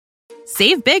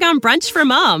Save big on brunch for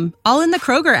mom, all in the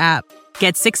Kroger app.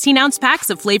 Get 16-ounce packs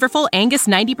of flavorful Angus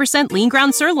 90% lean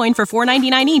ground sirloin for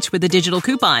 $4.99 each with a digital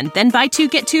coupon. Then buy 2,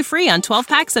 get 2 free on 12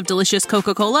 packs of delicious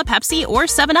Coca-Cola, Pepsi, or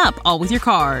 7-Up, all with your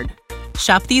card.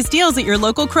 Shop these deals at your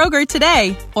local Kroger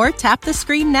today, or tap the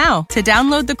screen now to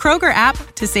download the Kroger app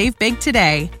to save big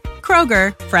today.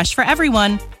 Kroger, fresh for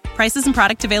everyone. Prices and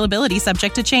product availability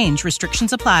subject to change.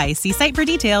 Restrictions apply. See site for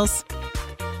details.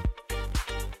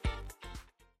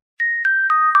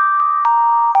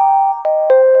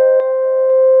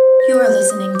 You are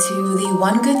listening to the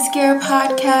One Good Scare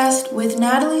podcast with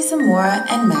Natalie Zamora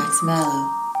and Max Mallow.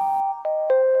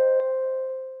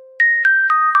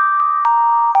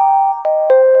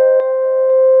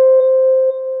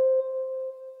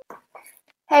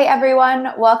 Hey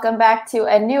everyone, welcome back to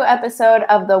a new episode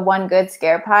of the One Good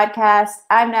Scare podcast.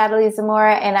 I'm Natalie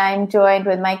Zamora and I'm joined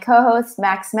with my co-host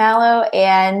Max Mallow,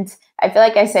 and I feel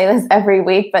like I say this every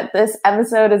week, but this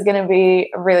episode is going to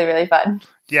be really, really fun.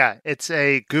 Yeah, it's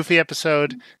a goofy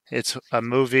episode. It's a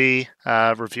movie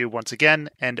review once again,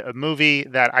 and a movie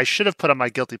that I should have put on my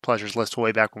Guilty Pleasures list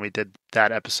way back when we did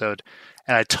that episode,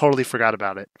 and I totally forgot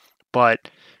about it. But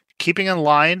keeping in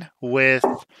line with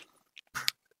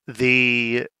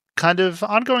the kind of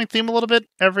ongoing theme a little bit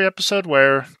every episode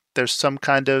where there's some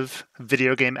kind of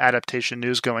video game adaptation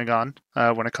news going on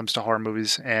when it comes to horror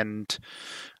movies and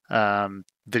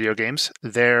video games,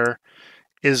 there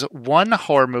is one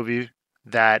horror movie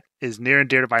that is near and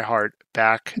dear to my heart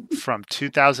back from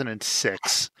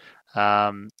 2006.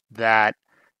 That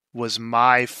was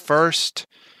my first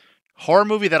horror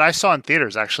movie that I saw in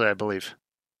theaters, actually, I believe.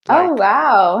 Oh,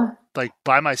 wow. Like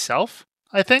by myself,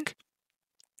 I think.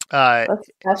 That's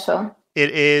special.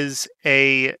 It is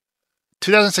a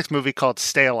 2006 movie called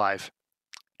Stay Alive.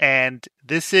 And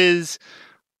this is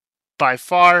by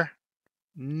far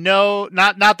not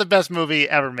the best movie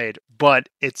ever made, but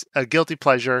it's a guilty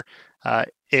pleasure.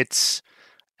 It's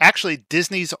actually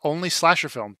Disney's only slasher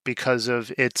film because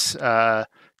of its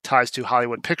ties to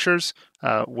Hollywood Pictures,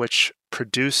 which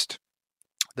produced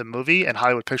the movie, and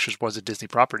Hollywood Pictures was a Disney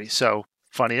property. So,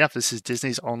 funny enough, this is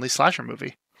Disney's only slasher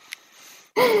movie.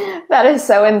 That is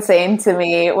so insane to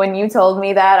me. When you told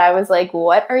me that, I was like,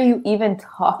 what are you even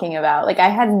talking about? Like, I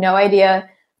had no idea.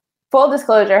 Full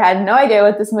disclosure, had no idea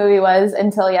what this movie was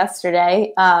until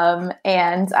yesterday.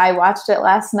 And I watched it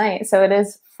last night, so it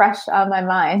is fresh on my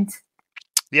mind.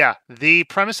 Yeah, the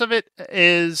premise of it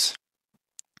is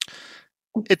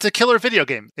it's a killer video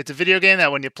game. It's a video game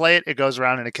that when you play it, it goes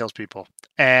around and it kills people.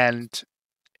 And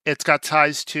it's got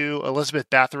ties to Elizabeth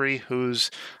Bathory,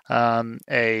 who's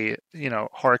a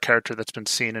horror character that's been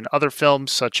seen in other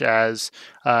films, such as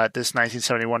this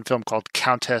 1971 film called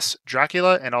Countess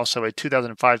Dracula, and also a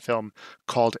 2005 film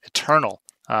called Eternal,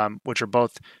 which are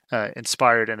both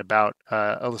inspired and about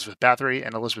Elizabeth Bathory.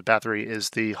 And Elizabeth Bathory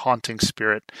is the haunting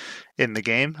spirit in the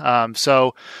game.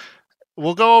 So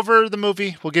we'll go over the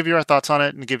movie. We'll give you our thoughts on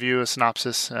it and give you a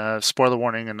synopsis, spoiler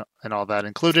warning, and all that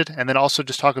included. And then also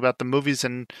just talk about the movies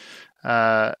and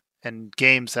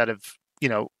games that have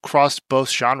crossed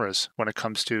both genres when it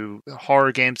comes to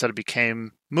horror games that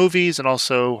became movies, and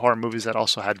also horror movies that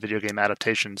also had video game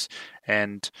adaptations,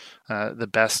 and the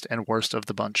best and worst of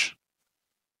the bunch.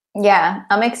 Yeah,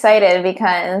 I'm excited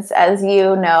because, as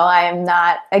you know, I am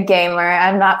not a gamer.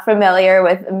 I'm not familiar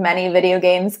with many video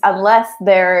games unless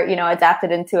they're,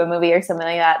 adapted into a movie or something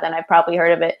like that. Then I've probably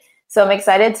heard of it. So I'm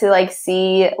excited to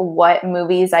see what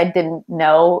movies I didn't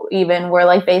know even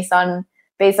were based on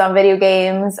video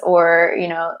games, or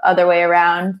other way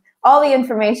around. All the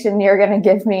information you're going to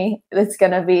give me, it's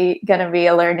going to be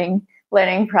a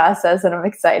learning process, and I'm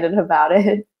excited about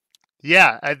it.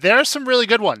 Yeah, there are some really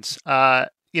good ones.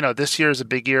 This year is a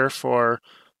big year for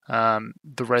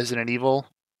the Resident Evil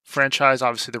franchise.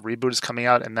 Obviously, the reboot is coming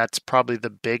out, and that's probably the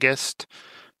biggest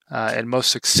and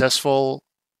most successful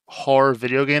horror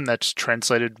video game that's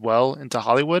translated well into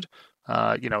Hollywood.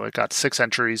 It got 6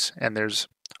 entries, and there's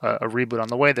a reboot on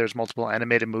the way. There's multiple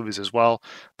animated movies as well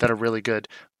that are really good.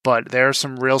 But there are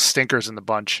some real stinkers in the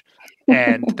bunch.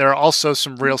 And there are also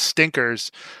some real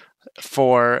stinkers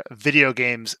for video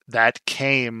games that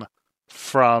came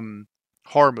from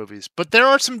horror movies. But there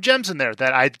are some gems in there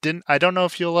that I don't know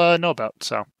if you'll know about.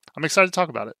 So I'm excited to talk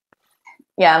about it.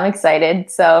 Yeah, I'm excited.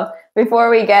 So before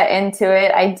we get into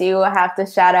it, I do have to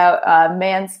shout out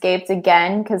Manscaped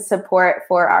again, because support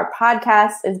for our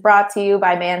podcast is brought to you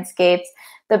by Manscaped,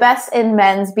 the best in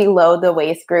men's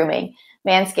below-the-waist grooming.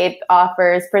 Manscaped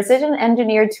offers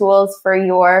precision-engineered tools for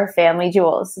your family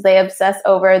jewels. They obsess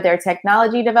over their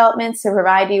technology developments to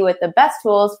provide you with the best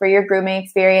tools for your grooming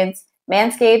experience.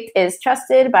 Manscaped is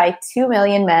trusted by 2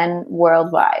 million men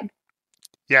worldwide.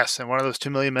 Yes, and one of those 2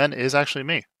 million men is actually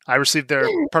me. I received their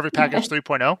Perfect Package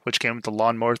 3.0, which came with the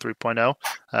Lawnmower 3.0,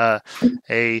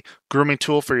 a grooming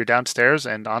tool for your downstairs,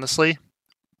 and honestly,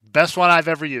 best one I've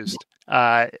ever used.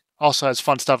 Also has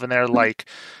fun stuff in there like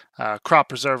crop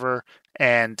preserver,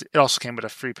 and it also came with a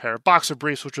free pair of boxer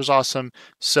briefs, which was awesome.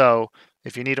 So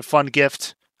if you need a fun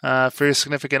gift for your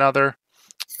significant other,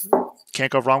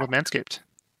 can't go wrong with Manscaped.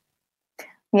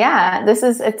 Yeah,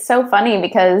 it's so funny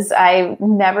because I've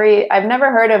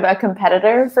never heard of a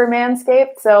competitor for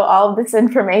Manscaped. So all of this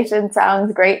information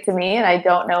sounds great to me, and I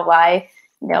don't know why,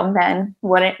 men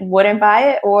wouldn't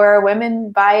buy it, or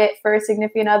women buy it for a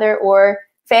significant other or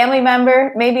family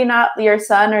member. Maybe not your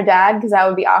son or dad, because that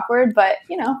would be awkward, but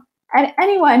and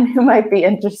anyone who might be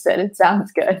interested. It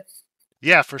sounds good.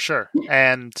 Yeah, for sure.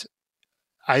 And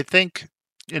I think,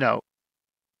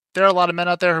 there are a lot of men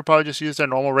out there who probably just use their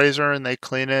normal razor and they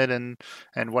clean it and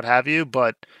what have you,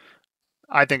 but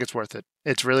I think it's worth it.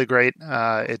 It's really great.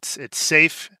 It's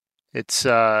safe. It's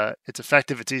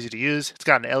effective. It's easy to use. It's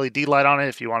got an LED light on it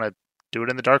if you want to do it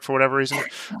in the dark for whatever reason.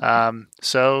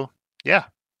 So yeah.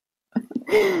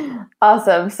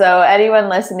 Awesome. So anyone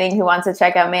listening who wants to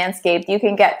check out Manscaped, you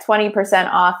can get 20%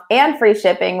 off and free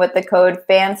shipping with the code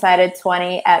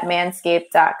FANSIDED20 at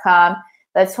manscaped.com.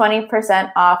 That's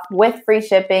 20% off with free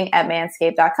shipping at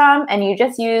manscaped.com. And you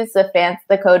just use the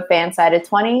code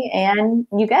FANSIDED20 and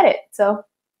you get it. So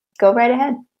go right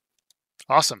ahead.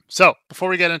 Awesome. So before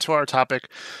we get into our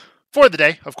topic for the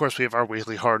day, of course, we have our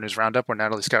weekly horror news roundup where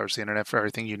Natalie scours the internet for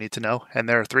everything you need to know. And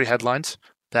there are 3 headlines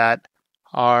that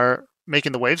are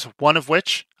making the waves, one of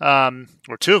which,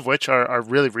 or 2 of which are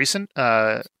really recent.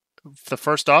 The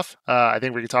first off, I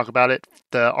think we can talk about it.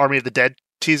 The Army of the Dead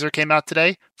teaser came out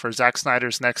today for Zack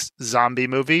Snyder's next zombie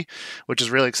movie, which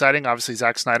is really exciting. Obviously,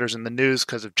 Zack Snyder's in the news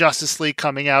because of Justice League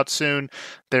coming out soon.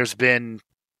 There's been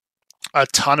a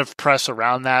ton of press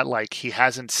around that. Like, he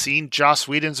hasn't seen Joss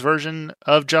Whedon's version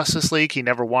of Justice League. He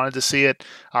never wanted to see it.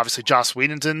 Obviously, Joss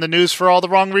Whedon's in the news for all the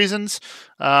wrong reasons.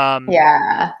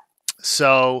 Yeah.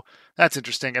 So that's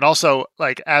interesting. And also,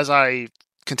 like, as I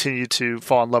continue to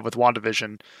fall in love with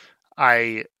WandaVision,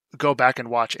 I go back and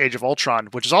watch Age of Ultron,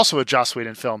 which is also a Joss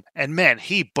Whedon film. And man,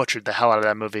 he butchered the hell out of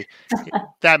that movie.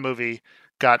 That movie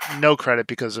got no credit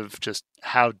because of just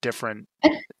how different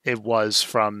it was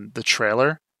from the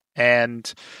trailer.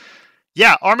 And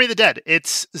yeah, Army of the Dead.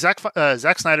 It's Zack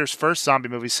Snyder's first zombie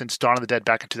movie since Dawn of the Dead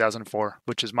back in 2004,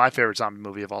 which is my favorite zombie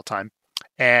movie of all time.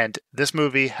 And this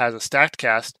movie has a stacked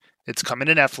cast. It's coming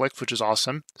to Netflix, which is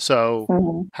awesome.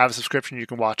 So have a subscription, you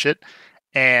can watch it.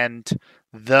 And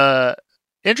the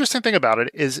interesting thing about it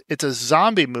is it's a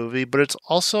zombie movie, but it's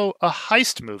also a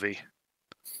heist movie.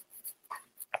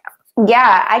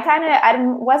 Yeah, I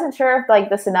wasn't sure if like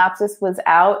the synopsis was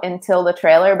out until the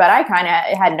trailer, but I kind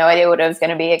of had no idea what it was going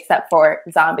to be except for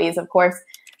zombies, of course.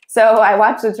 So I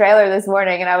watched the trailer this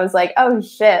morning and I was like, oh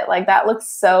shit, like that looks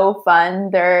so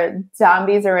fun. Their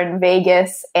zombies are in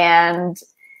Vegas and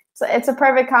it's a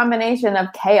perfect combination of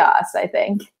chaos, I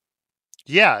think.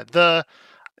 Yeah,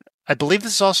 I believe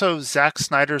this is also Zack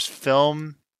Snyder's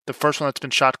film, the first one that's been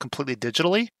shot completely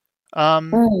digitally,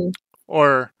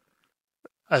 or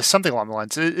something along the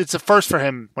lines. It's a first for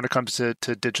him when it comes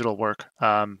to digital work,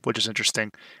 which is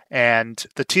interesting. And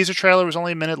the teaser trailer was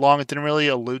only a minute long. It didn't really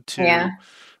allude to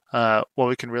what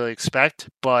we can really expect.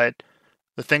 But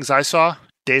the things I saw,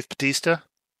 Dave Bautista,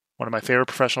 one of my favorite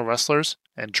professional wrestlers,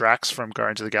 and Drax from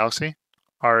Guardians of the Galaxy,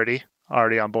 already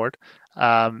on board.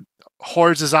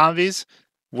 Hordes of zombies,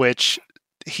 which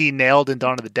he nailed in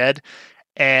Dawn of the Dead,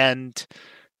 and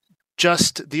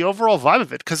just the overall vibe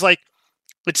of it. Because, like,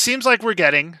 it seems like we're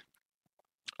getting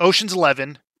Ocean's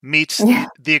 11 meets The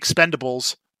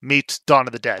Expendables meets Dawn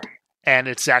of the Dead, and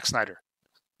it's Zack Snyder.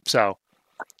 So,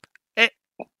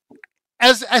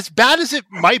 as bad as it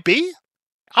might be,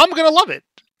 I'm going to love it.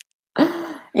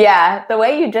 Yeah, the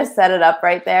way you just set it up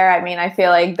right there, I mean, I feel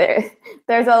like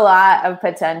there's a lot of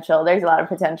potential. There's a lot of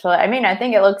potential. I mean, I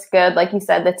think it looks good. Like you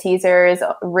said, the teaser is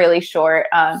really short,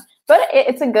 but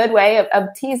it's a good way of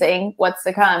teasing what's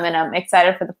to come. And I'm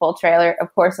excited for the full trailer.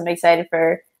 Of course, I'm excited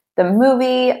for the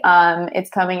movie. It's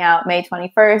coming out May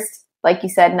 21st. Like you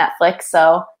said, Netflix.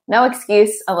 So no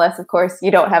excuse unless, of course,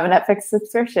 you don't have a Netflix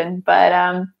subscription. But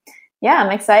yeah,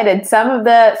 I'm excited. Some of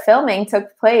the filming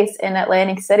took place in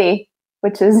Atlantic City,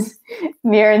 which is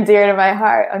near and dear to my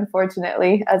heart,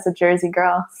 unfortunately, as a Jersey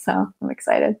girl. So I'm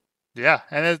excited. Yeah,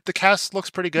 and the cast looks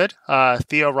pretty good.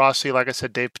 Theo Rossi, like I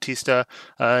said, Dave Bautista,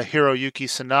 Hiroyuki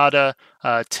Sanada,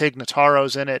 Tig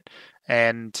Notaro's in it.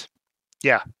 And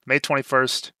yeah, May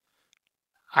 21st.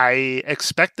 I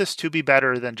expect this to be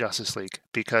better than Justice League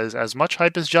because as much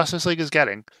hype as Justice League is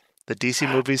getting, the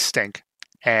DC movies stink.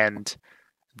 and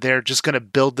they're just going to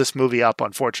build this movie up,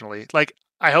 unfortunately. Like,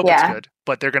 I hope it's good,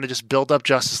 but they're going to just build up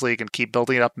Justice League and keep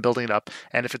building it up and building it up.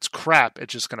 And if it's crap,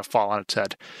 it's just going to fall on its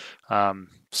head.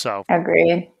 So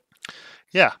agreed.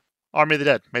 Yeah, Army of the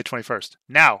Dead, May 21st.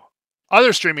 Now,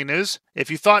 other streaming news. If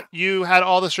you thought you had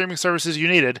all the streaming services you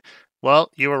needed,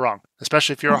 well, you were wrong,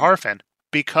 especially if you're a horror fan,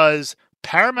 because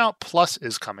Paramount Plus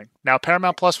is coming. Now,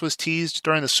 Paramount Plus was teased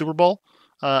during the Super Bowl.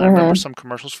 I remember some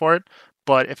commercials for it,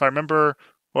 but if I remember,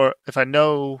 or if I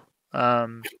know,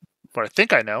 or I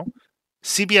think I know,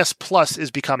 CBS Plus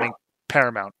is becoming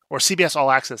Paramount, or CBS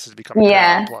All Access is becoming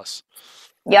Paramount Plus.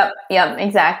 Yep,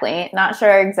 exactly. Not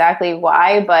sure exactly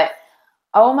why, but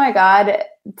oh my God,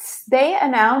 they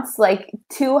announced like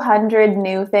 200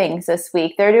 new things this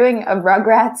week. They're doing a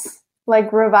Rugrats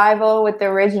like revival with the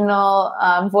original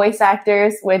voice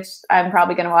actors, which I'm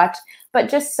probably going to watch, but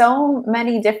just so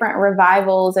many different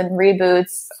revivals and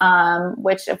reboots,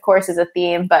 which of course is a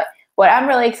theme. But what I'm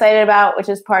really excited about, which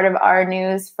is part of our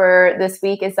news for this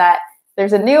week, is that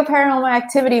there's a new Paranormal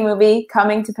Activity movie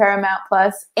coming to Paramount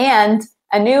Plus, and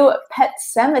a new Pet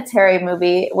Sematary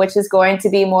movie, which is going to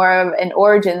be more of an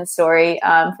origin story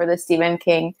for the Stephen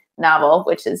King novel,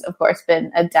 which has, of course,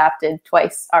 been adapted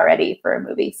twice already for a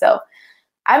movie. So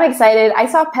I'm excited. I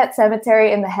saw Pet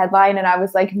Sematary in the headline, and I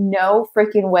was like, no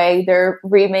freaking way. They're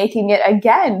remaking it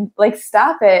again. Like,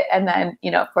 stop it. And then,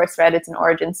 of course, read it's an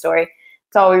origin story.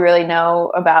 It's all we really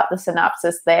know about the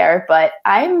synopsis there, but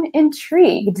I'm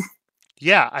intrigued.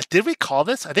 Yeah, did we call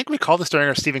this? I think we called this during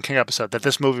our Stephen King episode, that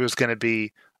this movie was going to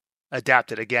be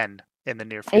adapted again in the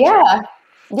near future.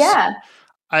 Yeah.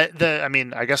 I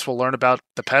guess we'll learn about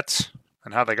the pets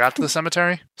and how they got to the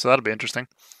cemetery, so that'll be interesting.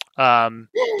 I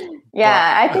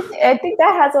think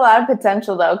that has a lot of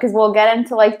potential though, because we'll get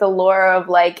into like the lore of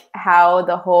like how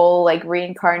the whole like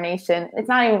reincarnation. It's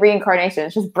not even reincarnation;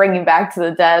 it's just bringing back to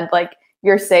the dead, like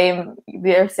your same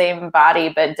body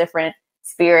but different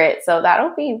spirit. So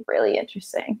that'll be really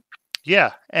interesting.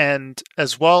 Yeah, and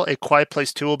as well, A Quiet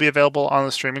Place 2 will be available on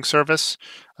the streaming service,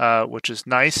 which is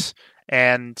nice.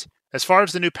 And as far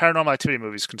as the new Paranormal Activity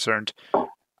movie is concerned,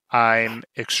 I'm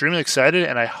extremely excited,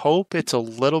 and I hope it's a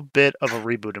little bit of a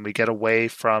reboot and we get away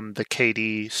from the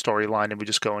KD storyline and we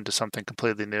just go into something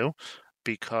completely new,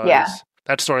 because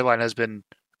that storyline has been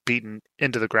beaten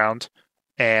into the ground.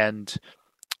 And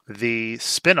the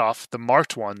spin-off, the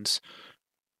marked ones,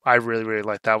 I really, really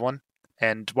like that one.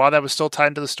 And while that was still tied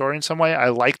into the story in some way, I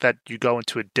like that you go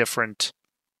into a different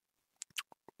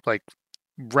like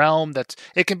realm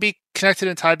it can be connected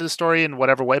and tied to the story in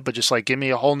whatever way, but just like give me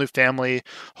a whole new family,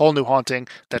 whole new haunting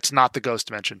that's not the ghost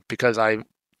dimension, because I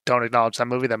don't acknowledge that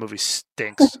movie. That movie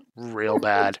stinks real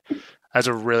bad. That's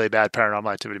a really bad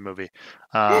Paranormal Activity movie.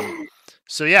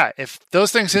 So yeah, if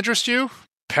those things interest you,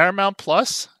 Paramount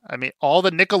Plus, I mean, all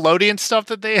the Nickelodeon stuff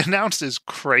that they announced is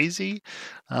crazy.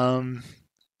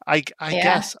 I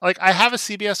guess, like, I have a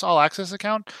CBS All Access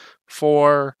account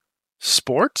for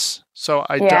sports, so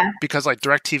I don't, because like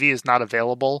DirecTV is not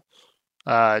available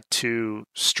to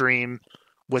stream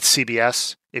with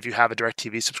CBS if you have a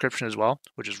DirecTV subscription as well,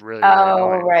 which is really, really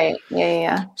annoying. Right.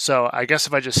 Yeah. So I guess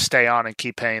if I just stay on and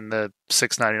keep paying the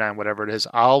 $6.99, whatever it is,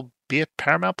 I'll be a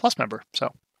Paramount Plus member.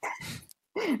 So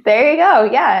there you go.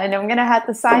 Yeah, and I'm gonna have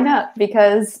to sign up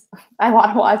because I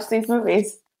want to watch these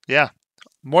movies. Yeah,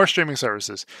 more streaming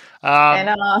services.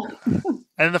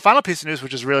 And the final piece of news,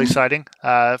 which is really exciting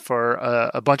for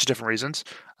a bunch of different reasons,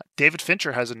 David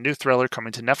Fincher has a new thriller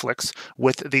coming to Netflix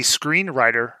with the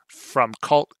screenwriter from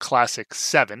cult classic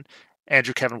Seven,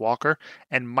 Andrew Kevin Walker,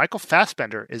 and Michael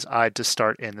Fassbender is eyed to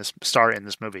star in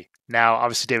this movie. Now,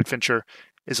 obviously, David Fincher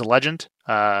is a legend,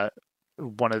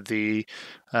 one of the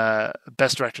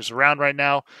best directors around right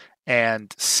now,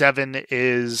 and Seven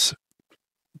is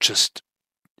just,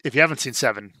 if you haven't seen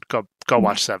Seven, go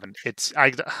watch Seven. It's I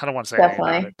don't want to say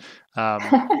anything about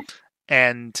it.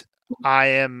 And I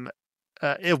am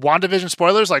WandaVision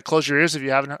spoilers. Like, close your ears if you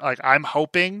haven't. Like, I'm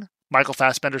hoping Michael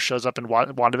Fassbender shows up in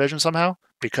WandaVision somehow,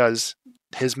 because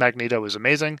his Magneto is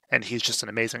amazing, and he's just an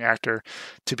amazing actor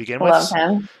to begin with. Love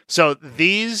him. So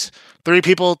these three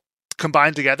people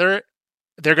combined together,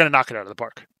 they're going to knock it out of the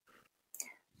park.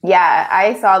 Yeah,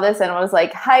 I saw this and was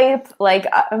like hype, like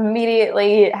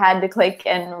immediately had to click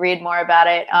and read more about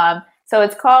it. So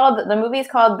the movie's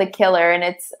called The Killer, and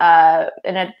it's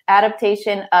an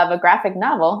adaptation of a graphic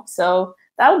novel. So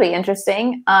that'll be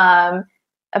interesting.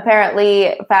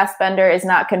 Apparently Fassbender is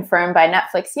not confirmed by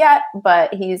Netflix yet,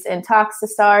 but he's in talks to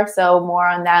star. So more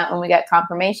on that when we get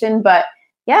confirmation. But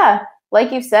yeah,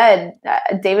 like you said,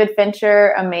 David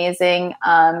Fincher, amazing.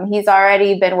 He's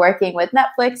already been working with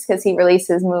Netflix because he released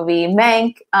his movie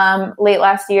Mank late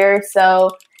last year.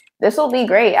 So this will be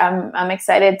great. I'm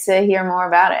excited to hear more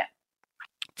about it.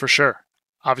 For sure.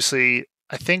 Obviously,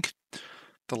 I think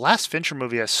the last Fincher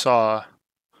movie I saw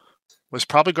was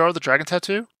probably Girl with the Dragon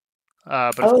Tattoo.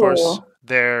 But of course,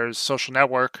 there's Social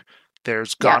Network.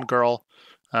 There's Gone Girl,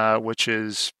 which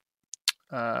is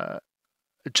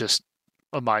just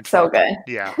a mindfuck. So good.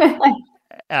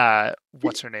 Yeah.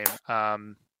 What's her name?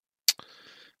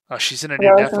 She's in a new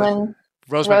Netflix.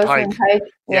 Rosamund Pike.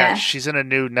 Yeah, she's in a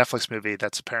new Netflix movie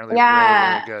that's apparently really,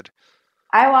 really good.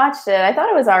 I watched it. I thought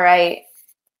it was all right.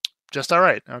 Just all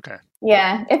right. Okay.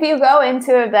 Yeah. If you go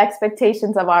into the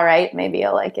expectations of all right, maybe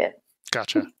you'll like it.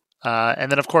 Gotcha.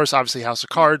 And then, of course, obviously House of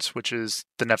Cards, which is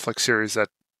the Netflix series that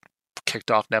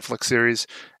kicked off Netflix series,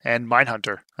 and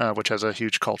Mindhunter, which has a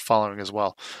huge cult following as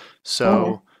well.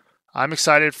 So I'm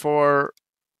excited for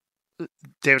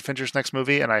David Fincher's next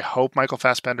movie, and I hope Michael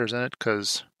Fassbender's in it,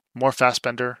 because more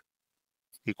Fassbender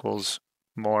equals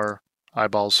more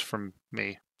eyeballs from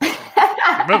me.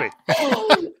 Good movie.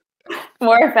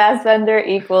 More Fassbender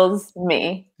equals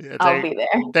me. Yeah, I'll be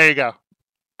there. There you go.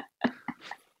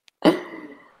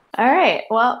 All right.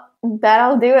 Well,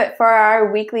 that'll do it for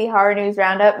our weekly horror news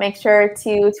roundup. Make sure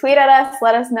to tweet at us.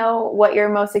 Let us know what you're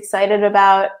most excited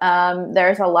about.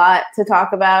 There's a lot to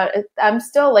talk about. I'm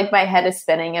still like, my head is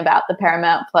spinning about the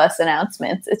Paramount Plus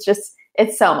announcements.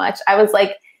 It's so much. I was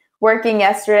like working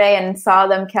yesterday and saw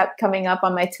them kept coming up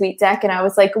on my tweet deck. And I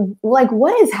was like,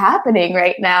 what is happening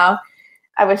right now?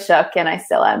 I was shook, and I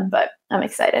still am, but I'm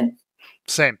excited.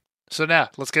 Same. So now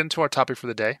let's get into our topic for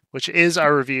the day, which is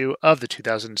our review of the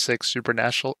 2006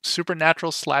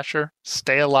 supernatural slasher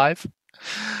Stay Alive.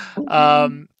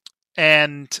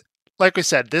 And like we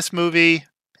said, this movie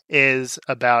is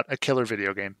about a killer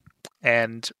video game.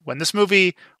 And when this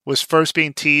movie was first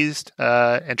being teased,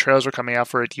 and trailers were coming out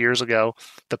for it years ago,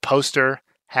 the poster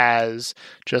has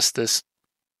just this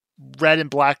red and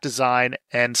black design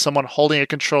and someone holding a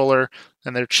controller,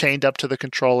 and they're chained up to the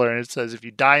controller, and it says, if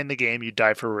you die in the game, you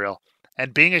die for real.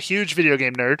 And being a huge video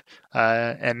game nerd,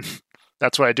 and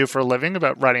that's what I do for a living,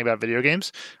 about writing about video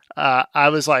games, I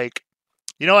was like,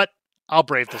 you know what? I'll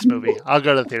brave this movie. I'll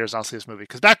go to the theaters and I'll see this movie.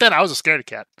 Because back then, I was a scaredy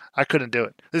cat. I couldn't do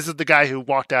it. This is the guy who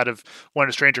walked out of When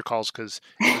a Stranger Calls because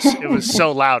it was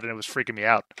so loud and it was freaking me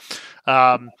out.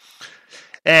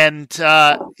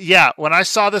 When I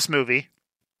saw this movie,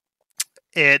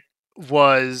 it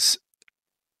was...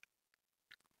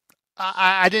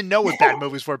 I didn't know what bad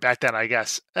movies were back then, I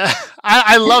guess.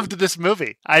 I loved this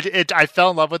movie. I fell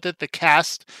in love with it. The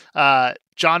cast,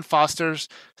 John Foster's,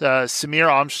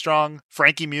 Samir Armstrong,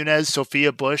 Frankie Muniz,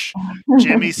 Sophia Bush,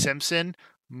 Jimmy Simpson,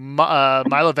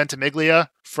 Milo Ventimiglia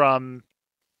from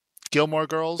Gilmore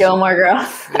Girls.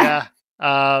 Yeah.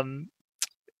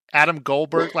 Adam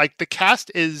Goldberg. Like, the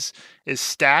cast is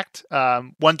stacked.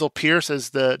 Wendell Pierce as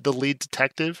the lead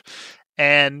detective.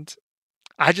 And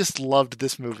I just loved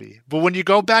this movie. But when you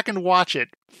go back and watch it,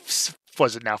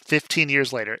 was it now 15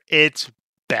 years later, it's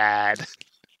bad.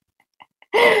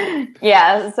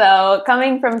 Yeah, so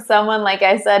coming from someone, like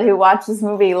I said, who watched this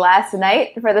movie last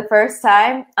night for the first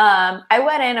time, I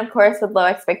went in, of course, with low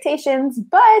expectations,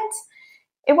 but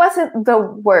it wasn't the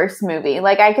worst movie.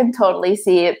 Like, I can totally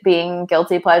see it being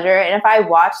guilty pleasure. And if I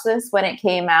watched this when it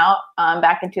came out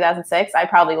back in 2006, I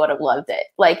probably would have loved it.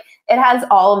 Like, it has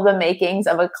all of the makings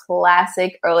of a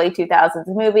classic early 2000s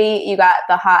movie. You got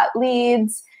the hot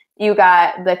leads. You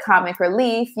got the comic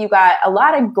relief. You got a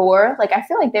lot of gore. Like, I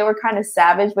feel like they were kind of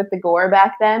savage with the gore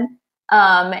back then.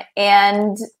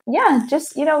 And yeah,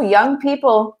 just, young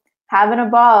people having a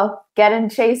ball, getting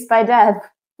chased by death.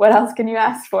 What else can you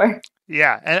ask for?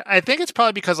 Yeah, and I think it's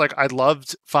probably because I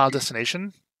loved Final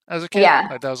Destination as a kid. Yeah.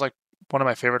 Like, that was one of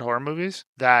my favorite horror movies.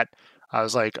 That I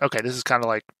was like, okay, this is kind of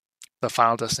like the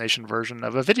Final Destination version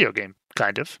of a video game,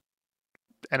 kind of.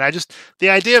 And the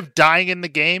idea of dying in the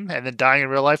game and then dying in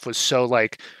real life was so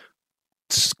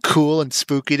cool and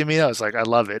spooky to me. I was like, I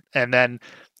love it. And then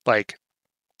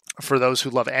for those who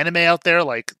love anime out there,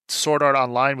 like Sword Art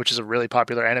Online, which is a really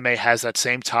popular anime, has that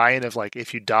same tie-in of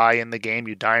if you die in the game,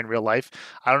 you die in real life.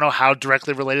 I don't know how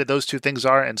directly related those two things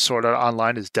are, and Sword Art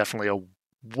Online is definitely a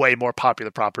way more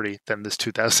popular property than this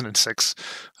 2006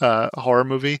 horror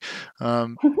movie.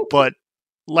 But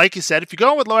like you said, if you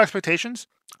go in with low expectations,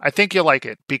 I think you'll like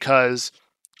it, because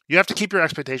you have to keep your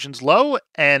expectations low.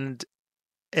 And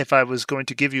if I was going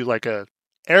to give you a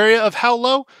area of how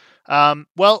low,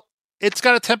 well, it's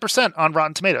got a 10% on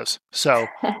Rotten Tomatoes. So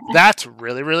that's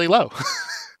really, really low.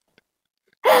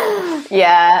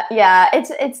 Yeah.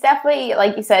 It's definitely,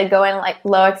 like you said, go in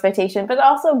low expectation, but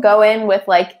also go in with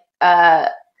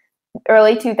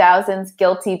early 2000s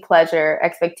guilty pleasure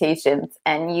expectations,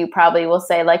 and you probably will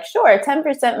say like, sure,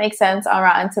 10% makes sense on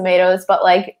Rotten Tomatoes, but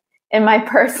like in my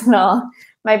personal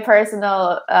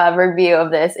review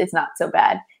of this, it's not so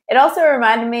bad. It also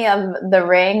reminded me of The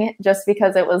Ring, just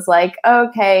because it was like,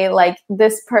 okay, like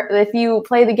if you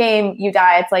play the game, you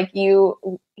die. It's like you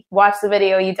watch the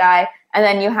video, you die, and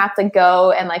then you have to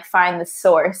go and like find the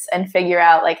source and figure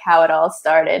out like how it all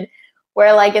started.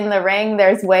 Where like in The Ring,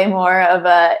 there's way more of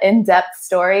a in-depth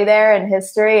story there and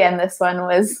history, and this one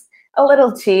was a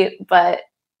little cheap, but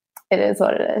it is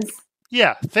what it is.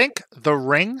 Yeah, think The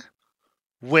Ring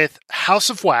with House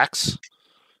of Wax.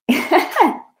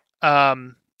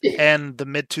 And the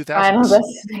mid-2000s. Final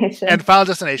Destination. And Final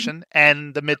Destination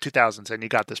and the mid-2000s, and you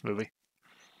got this movie.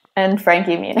 And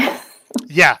Frankie Muniz.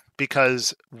 Yeah,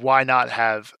 because why not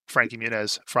have Frankie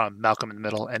Muniz from Malcolm in the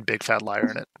Middle and Big Fat Liar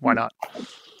in it? Why not?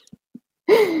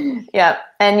 Yeah.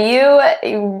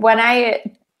 And when I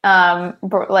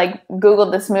like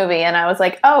Googled this movie and I was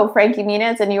like, oh, Frankie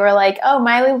Muniz, and you were like, oh,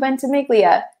 Milo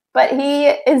Ventimiglia. But he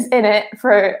is in it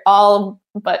for all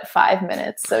but 5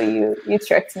 minutes, so you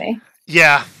tricked me.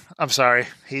 Yeah, I'm sorry.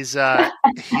 He's our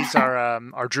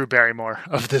Drew Barrymore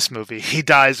of this movie. He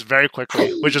dies very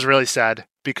quickly, which is really sad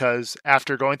because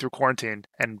after going through quarantine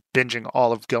and binging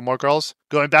all of Gilmore Girls,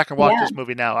 going back and watch this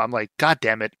movie now, I'm like, God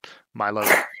damn it, Milo.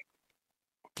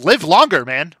 Live longer,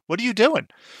 man. What are you doing?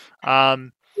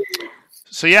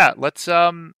 So yeah, let's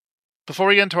before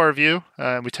we get into our review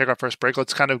and we take our first break,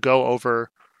 let's kind of go over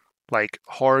like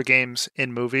horror games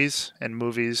in movies and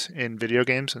movies in video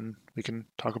games, and we can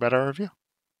talk about our review.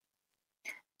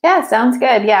 Yeah, sounds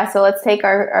good. Yeah, so let's take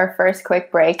our first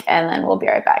quick break and then we'll be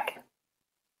right back.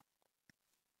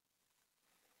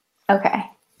 Okay.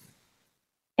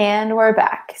 And we're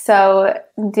back. So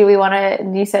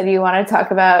you said you want to talk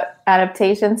about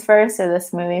adaptations first or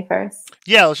this movie first?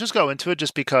 Yeah, let's just go into it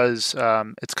just because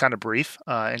it's kind of brief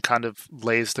and kind of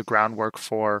lays the groundwork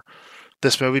for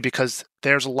this movie, because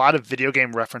there's a lot of video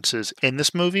game references in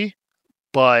this movie,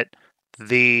 but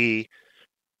the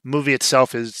movie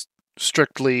itself is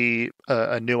strictly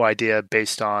a new idea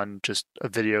based on just a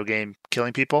video game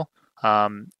killing people.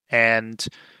 And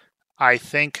I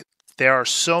think there are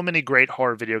so many great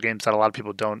horror video games that a lot of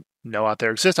people don't know out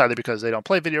there exist, either because they don't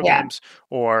play video games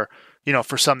or,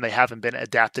 for some, they haven't been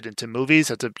adapted into movies.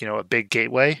 That's a big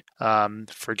gateway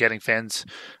for getting fans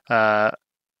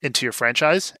into your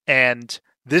franchise. And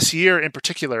this year in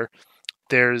particular,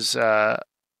 there's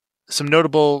some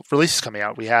notable releases coming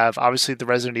out. We have obviously the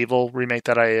Resident Evil remake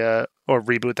or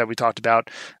reboot that we talked about.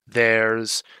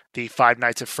 There's the Five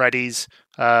Nights at Freddy's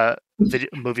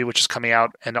movie, which is coming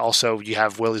out. And also you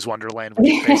have Willy's Wonderland,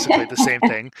 which is basically the same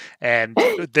thing. And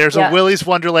there's a Willy's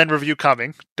Wonderland review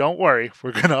coming. Don't worry.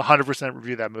 We're going to 100%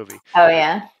 review that movie. Oh,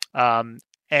 yeah.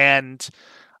 And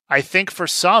I think for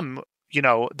some,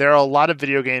 there are a lot of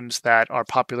video games that are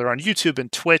popular on YouTube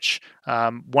and Twitch.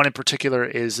 One in particular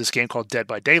is this game called Dead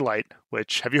by Daylight,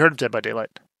 have you heard of Dead by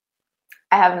Daylight?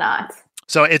 I have not.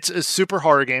 So it's a super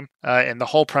horror game, and the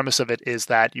whole premise of it is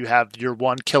that you have your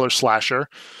one killer slasher,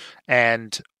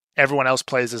 and everyone else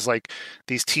plays as like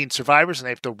these teen survivors, and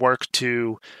they have to work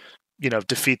to,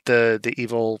 defeat the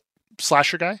evil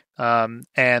slasher guy.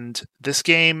 And this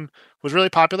game was really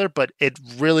popular, but it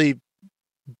really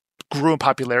grew in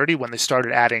popularity when they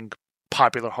started adding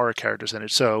popular horror characters in it.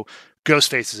 So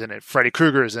Ghostface is in it, Freddy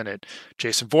Krueger is in it,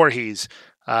 Jason Voorhees,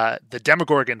 the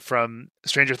Demogorgon from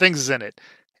Stranger Things is in it.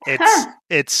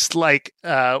 It's like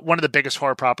one of the biggest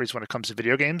horror properties when it comes to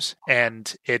video games,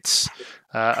 and it's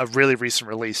a really recent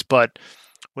release. But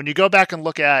when you go back and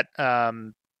look at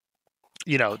the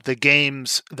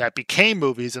games that became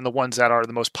movies and the ones that are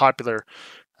the most popular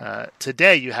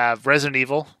today, you have Resident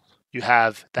Evil. You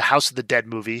have the House of the Dead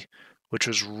movie, which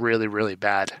was really, really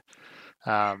bad.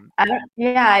 I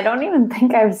don't even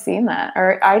think I've seen that,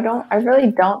 or I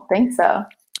really don't think so.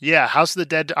 Yeah, House of the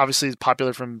Dead obviously is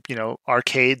popular from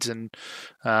arcades and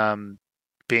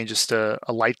being just a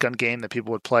light gun game that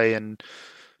people would play in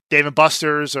Dave and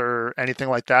Buster's or anything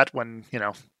like that. When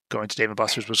going to Dave and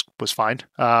Buster's was fine.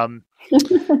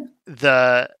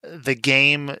 The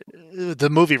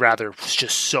movie rather was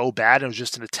just so bad. It was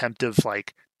just an attempt of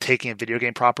like taking a video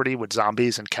game property with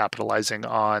zombies and capitalizing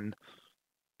on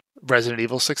Resident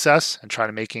Evil's success and trying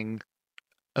to making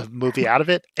a movie out of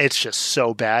it. It's just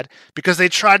so bad because they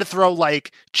try to throw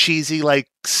like cheesy like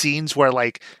scenes where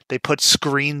like they put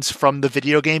screens from the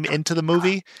video game into the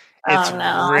movie. It's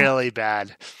really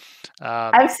bad.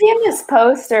 I've seen this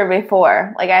poster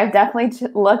before. Like I've definitely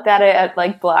looked at it at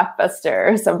like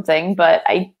Blockbuster or something, but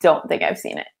I don't think I've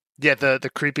seen it. Yeah,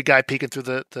 the creepy guy peeking through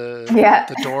Yeah.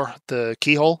 the door, the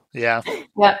keyhole. Yeah,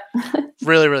 Yep.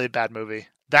 really, really bad movie.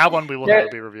 That one we will never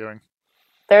be reviewing.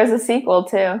 There's a sequel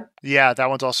too. Yeah, that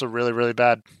one's also really, really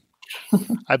bad.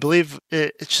 I believe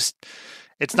it's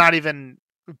not even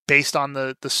based on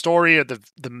the story or the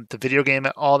video game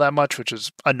all that much, which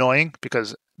is annoying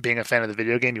because being a fan of the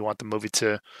video game, you want the movie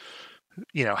to,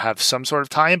 have some sort of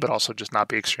tie-in, but also just not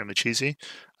be extremely cheesy.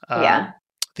 Yeah.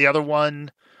 The other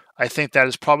one, I think that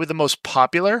is probably the most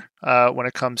popular when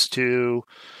it comes to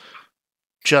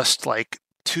just like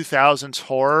 2000s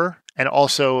horror and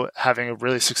also having a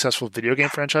really successful video game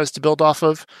franchise to build off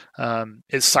of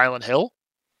is Silent Hill.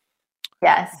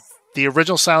 Yes. The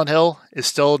original Silent Hill is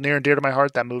still near and dear to my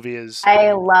heart. That movie is...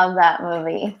 I love that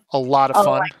movie. A lot of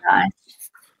fun. Oh my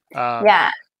gosh.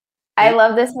 Yeah. I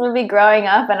love this movie growing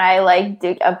up, and I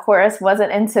of course,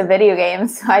 wasn't into video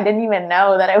games, so I didn't even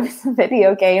know that it was a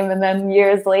video game. And then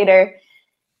years later,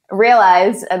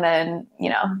 realized, and then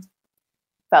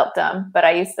felt dumb. But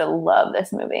I used to love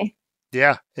this movie.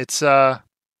 Yeah, it's got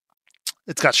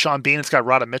Sean Bean, it's got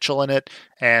Radha Mitchell in it,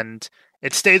 and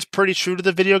it stays pretty true to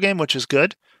the video game, which is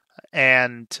good.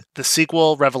 And the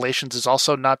sequel, Revelations, is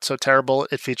also not so terrible.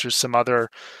 It features some other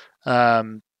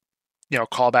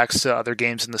callbacks to other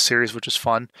games in the series, which is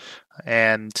fun.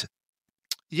 And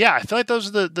yeah, I feel like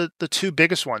those are the two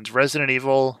biggest ones, Resident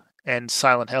Evil and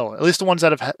Silent Hill, at least the ones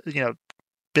that have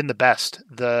been the best.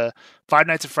 The Five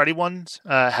Nights at Freddy ones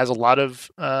has a lot of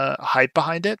hype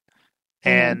behind it,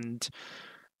 and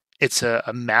it's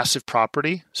a massive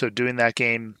property, so doing that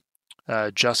game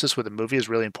justice with a movie is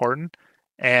really important.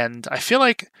 And I feel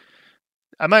like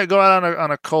I might go out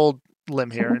on a cold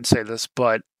limb here and say this,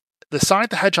 but the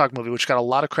Sonic the Hedgehog movie, which got a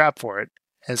lot of crap for it,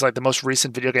 is like the most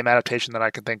recent video game adaptation that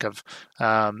I can think of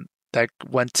that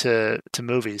went to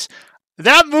movies.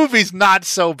 That movie's not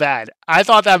so bad. I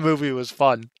thought that movie was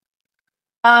fun.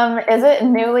 Is it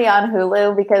newly on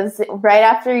Hulu? Because right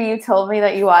after you told me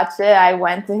that you watched it, I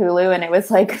went to Hulu and it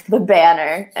was like the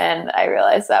banner, and I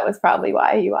realized that was probably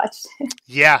why you watched it.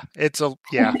 Yeah, it's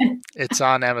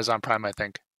on Amazon Prime, I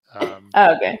think.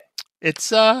 Okay.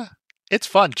 It's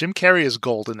fun. Jim Carrey is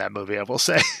gold in that movie, I will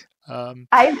say. I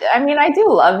mean, I do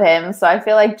love him, so I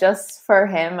feel like just for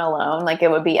him alone, like it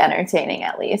would be entertaining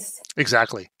at least.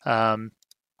 Exactly.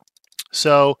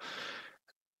 So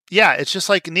yeah, it's just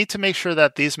like need to make sure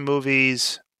that these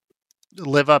movies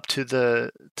live up to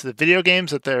the video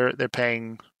games that they're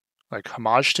paying like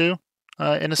homage to,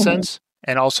 in a sense,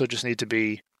 and also just need to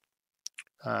be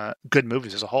good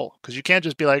movies as a whole. Because you can't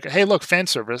just be like, hey, look, fan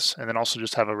service, and then also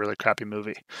just have a really crappy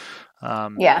movie.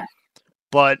 Yeah.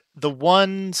 But the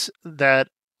ones that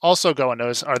also go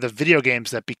unnoticed are the video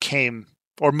games that became,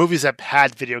 or movies that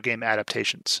had video game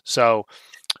adaptations. So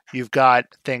you've got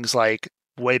things like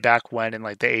way back when in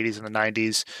like the 80s and the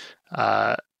 90s,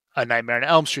 a Nightmare on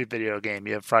Elm Street video game.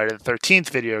 You have Friday the 13th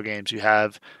video games. You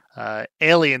have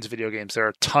Aliens video games. There are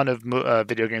a ton of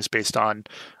video games based on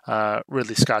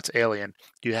Ridley Scott's Alien.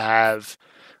 You have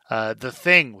The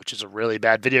Thing, which is a really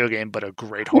bad video game, but a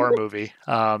great horror movie.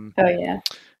 Oh, yeah.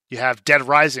 You have Dead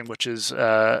Rising, which is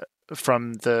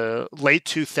from the late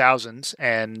 2000s,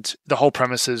 and the whole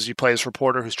premise is you play this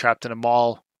reporter who's trapped in a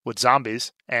mall with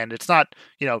zombies, and it's not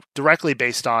directly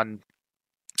based on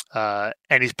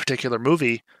any particular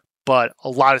movie, but a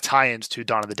lot of tie-ins to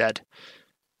Dawn of the Dead,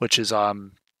 which is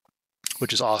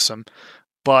awesome.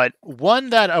 But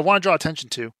one that I want to draw attention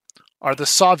to are the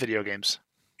Saw video games.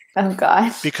 Oh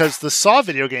gosh. Because the Saw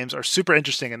video games are super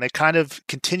interesting, and they kind of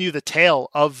continue the tale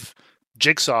of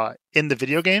Jigsaw in the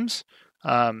video games.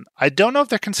 I don't know if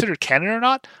they're considered canon or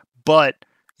not, but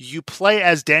you play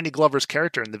as Danny Glover's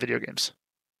character in the video games.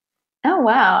 Oh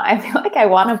wow, I feel like I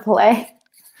want to play.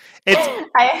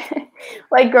 I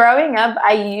like growing up,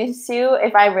 I used to,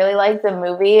 if I really liked the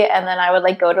movie, and then I would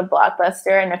like go to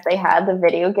Blockbuster, and if they had the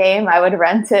video game, I would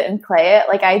rent it and play it.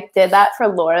 Like I did that for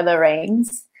Lord of the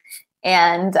Rings,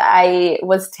 and I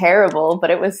was terrible, but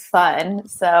it was fun.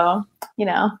 So,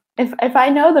 if I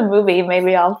know the movie,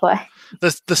 maybe I'll play.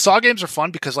 The Saw games are fun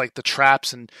because like the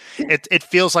traps, and it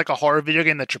feels like a horror video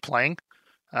game that you're playing.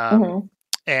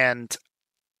 And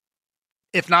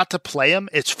if not to play them,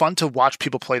 it's fun to watch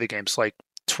people play the games. Like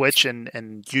Twitch and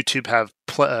YouTube have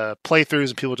playthroughs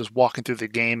and people just walking through the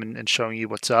game and showing you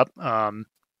what's up.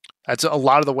 That's a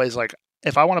lot of the ways, like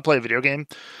if I want to play a video game,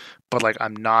 but like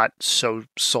I'm not so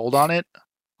sold on it,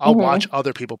 I'll watch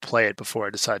other people play it before I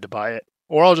decide to buy it.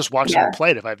 Or I'll just watch someone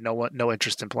play it if I have no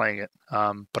interest in playing it.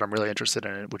 But I'm really interested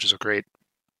in it, which is a great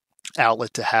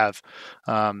outlet to have.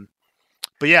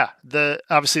 But yeah,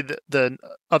 obviously the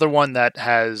other one that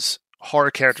has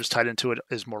horror characters tied into it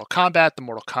is Mortal Kombat. The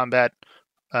Mortal Kombat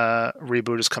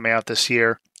reboot is coming out this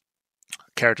year.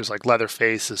 Characters like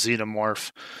Leatherface, the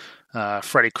Xenomorph,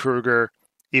 Freddy Krueger,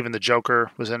 even the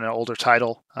Joker was in an older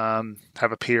title,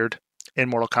 have appeared in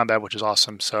Mortal Kombat, which is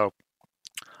awesome. So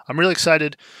I'm really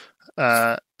excited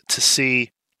to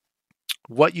see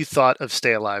what you thought of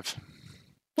Stay Alive.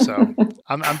 So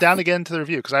I'm down to get into the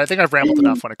review because I think I've rambled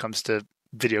enough when it comes to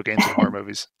video games and horror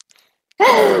movies.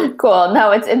 Cool.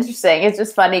 No, it's interesting. It's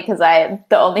just funny because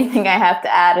the only thing I have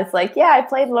to add is like, yeah, I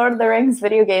played Lord of the Rings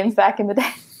video games back in the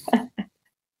day.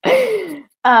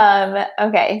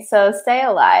 Okay, so Stay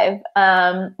Alive.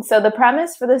 So the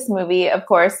premise for this movie, of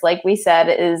course, like we said,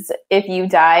 is if you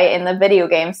die in the video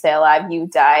game Stay Alive, you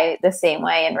die the same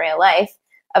way in real life.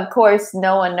 Of course,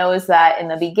 no one knows that in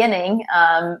the beginning,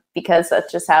 because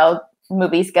that's just how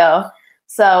movies go.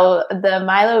 So the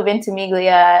Milo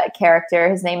Ventimiglia character,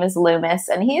 his name is Loomis,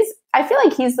 and I feel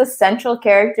like he's the central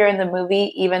character in the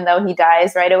movie, even though he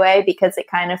dies right away, because it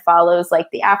kind of follows like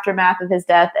the aftermath of his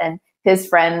death and his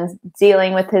friends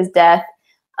dealing with his death.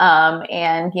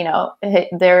 And, you know,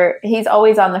 he's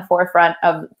always on the forefront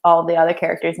of all the other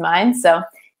characters' minds. So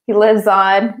he lives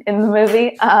on in the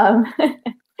movie.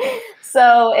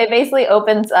 So it basically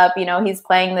opens up, you know, he's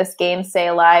playing this game, Stay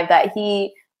Alive, that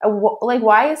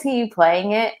why is he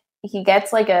playing it? He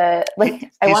gets like I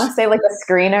want to say like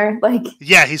a screener.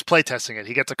 Yeah, he's play testing it.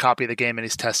 He gets a copy of the game and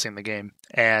he's testing the game.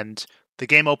 And the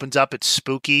game opens up, it's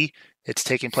spooky. It's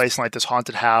taking place in like this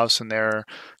haunted house, and there are,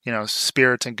 you know,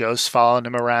 spirits and ghosts following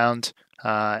him around.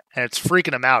 And it's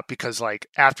freaking him out because like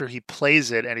after he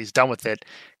plays it and he's done with it,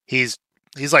 he's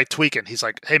like tweaking. He's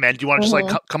like, "Hey man, do you want to just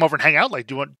like come over and hang out? Like,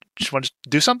 do you want to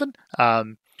do something?"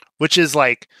 Which is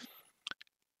like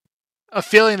a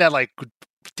feeling that like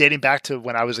dating back to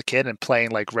when I was a kid and playing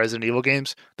like Resident Evil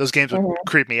games. Those games would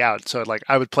creep me out. So like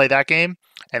I would play that game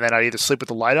and then I'd either sleep with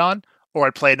the light on or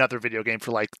I'd play another video game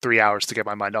for like 3 hours to get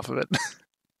my mind off of it.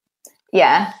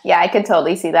 Yeah, I could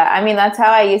totally see that. I mean, that's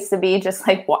how I used to be just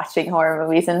like watching horror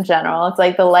movies in general. It's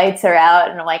like the lights are out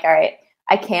and I'm like, all right,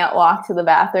 I can't walk to the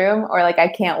bathroom, or like I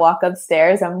can't walk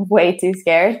upstairs. I'm way too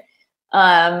scared.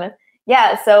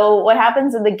 Yeah, so what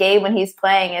happens in the game when he's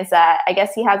playing is that I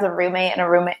guess he has a roommate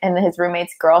and his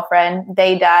roommate's girlfriend.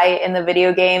 They die in the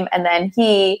video game and then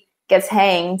he gets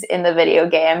hanged in the video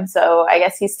game. So I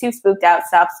guess he's too spooked out,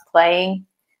 stops playing.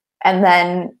 And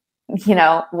then, you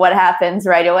know, what happens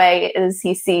right away is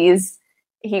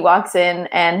he walks in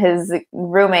and his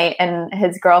roommate and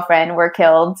his girlfriend were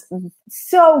killed.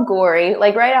 So gory,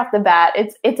 like right off the bat,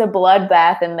 it's a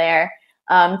bloodbath in there.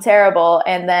 Terrible.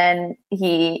 And then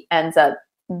he ends up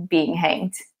being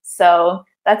hanged. So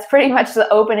that's pretty much the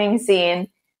opening scene.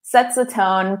 Sets the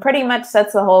tone, pretty much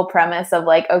sets the whole premise of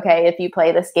like, okay, if you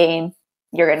play this game,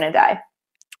 you're going to die.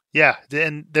 Yeah.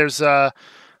 And there's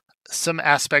some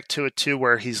aspect to it too,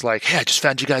 where he's like, "Hey, I just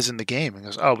found you guys in the game." And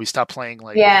goes, "Oh, we stopped playing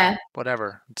like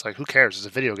whatever." It's like, who cares? It's a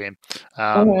video game.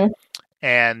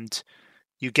 And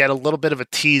you get a little bit of a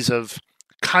tease of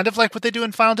kind of like what they do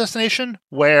in Final Destination,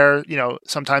 where, you know,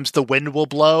 sometimes the wind will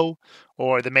blow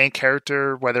or the main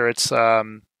character, whether it's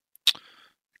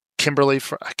Kimberly,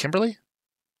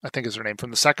 I think is her name,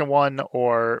 from the second one,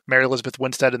 or Mary Elizabeth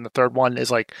Winstead in the third one, is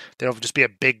like there'll just be a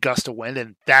big gust of wind,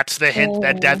 and that's the hint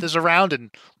that death is around, and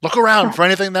look around for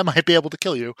anything that might be able to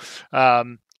kill you.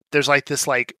 There's like this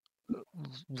like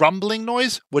rumbling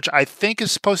noise, which I think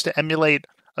is supposed to emulate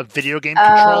a video game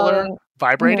controller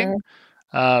vibrating.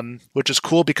 Which is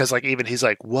cool because like even he's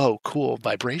like, "Whoa, cool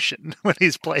vibration" when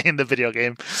he's playing the video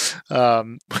game,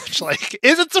 which like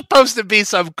isn't supposed to be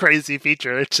some crazy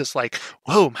feature. It's just like,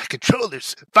 "Whoa, my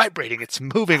controller's vibrating. It's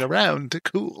moving around.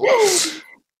 Cool."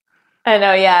 I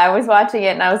know. Yeah, I was watching it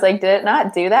and I was like, did it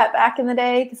not do that back in the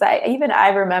day? Because I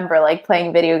remember like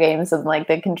playing video games and like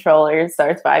the controller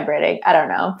starts vibrating. I don't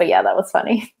know, but yeah, that was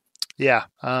funny. Yeah.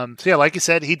 So yeah, like you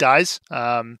said, he dies.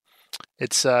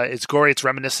 It's gory. It's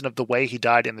reminiscent of the way he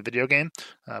died in the video game,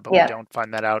 but we don't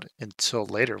find that out until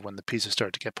later when the pieces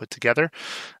start to get put together.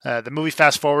 The movie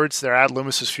fast forwards. They're at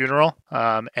Loomis's funeral,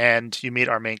 and you meet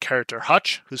our main character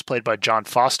Hutch, who's played by John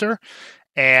Foster,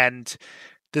 and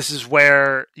this is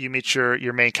where you meet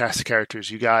your main cast of characters.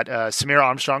 You got Samira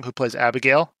Armstrong, who plays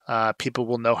Abigail. People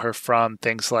will know her from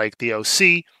things like The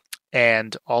O.C.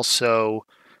 and also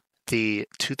the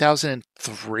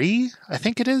 2003, I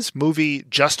think it is, movie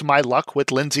Just My Luck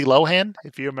with Lindsay Lohan,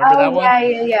 if you remember that one.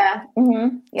 Yeah.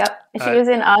 Mm-hmm. Yep. She was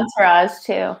in Entourage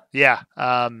too. Yeah.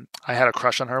 I had a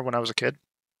crush on her when I was a kid.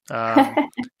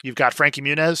 You've got Frankie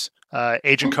Muniz,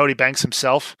 Agent Cody Banks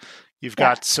himself. You've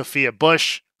got Sophia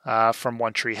Bush from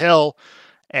One Tree Hill,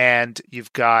 and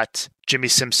you've got Jimmy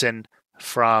Simpson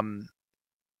from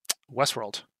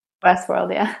Westworld.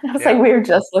 Westworld, yeah. I was Yeah. like, we were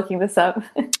just looking this up.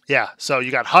 Yeah. So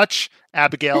you got Hutch,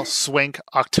 Abigail, Swink,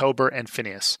 October, and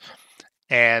Phineas.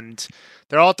 And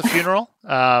they're all at the funeral.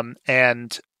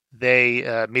 And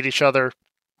they meet each other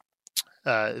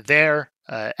there.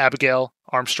 Abigail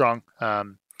Armstrong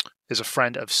is a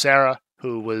friend of Sarah,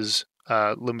 who was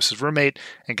Loomis's roommate,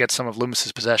 and gets some of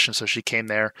Loomis's possessions. So she came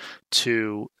there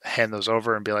to hand those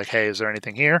over and be like, hey, is there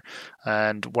anything here?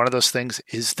 And one of those things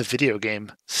is the video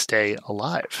game Stay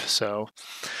Alive. So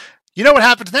you know what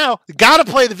happens now? You gotta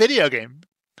play the video game.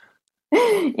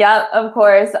 Yeah, of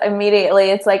course. Immediately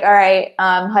it's like, all right,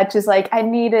 Hutch is like, I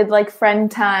needed like friend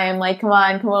time. Like, come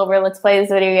on, come over, let's play this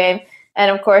video game. And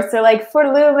of course, they're like,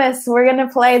 for Loomis, we're going to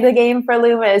play the game for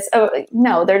Loomis. Oh,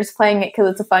 no, they're just playing it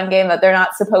because it's a fun game that they're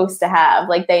not supposed to have.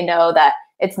 Like, they know that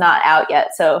it's not out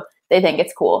yet, so they think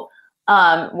it's cool.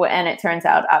 And it turns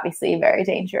out, obviously, very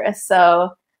dangerous.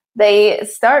 So they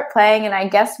start playing, and I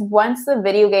guess once the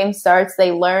video game starts,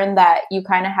 they learn that you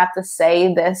kind of have to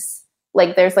say this,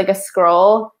 like, there's like a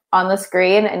scroll on the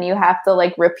screen, and you have to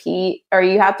like repeat, or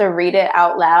you have to read it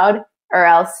out loud, or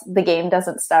else the game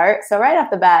doesn't start. So right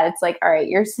off the bat, it's like, all right,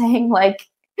 you're saying like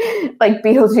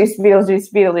Beetlejuice,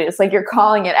 Beetlejuice, Beetlejuice, like you're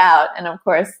calling it out. And of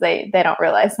course they don't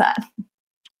realize that.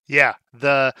 Yeah.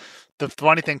 The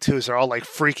funny thing too is they're all like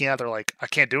freaking out. They're like, I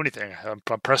can't do anything. I'm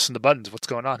pressing the buttons. What's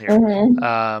going on here?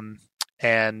 Mm-hmm.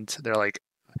 And they're like,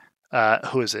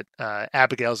 who is it?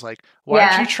 Abigail's like,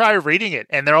 why don't you try reading it?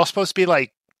 And they're all supposed to be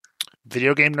like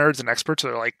video game nerds and experts. So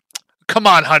they're like, come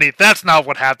on, honey, that's not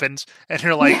what happens. And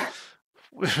you're like,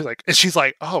 and she's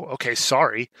like, oh, okay,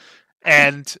 sorry.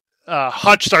 And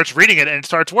Hutch starts reading it and it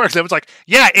starts working. It was like,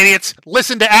 yeah, idiots,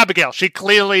 listen to Abigail. She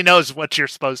clearly knows what you're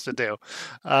supposed to do.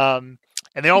 And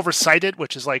they all recite it,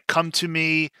 which is like, come to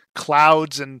me,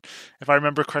 clouds. And if I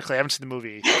remember correctly, I haven't seen the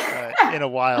movie in a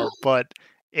while, but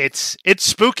it's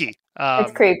spooky.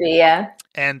 It's creepy, yeah.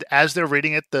 And as they're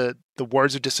reading it, the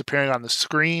words are disappearing on the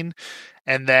screen,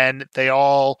 and then they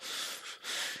all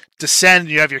descend.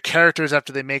 You have your characters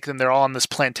after they make them. They're all on this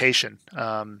plantation,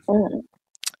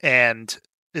 and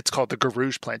it's called the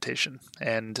Garouge Plantation.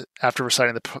 And after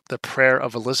reciting the prayer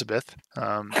of Elizabeth,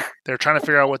 they're trying to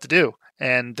figure out what to do,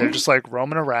 and they're just like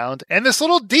roaming around. And this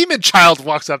little demon child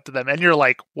walks up to them, and you're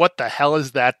like, "What the hell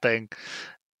is that thing?"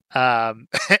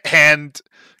 And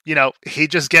you know, he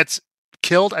just gets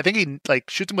killed. I think he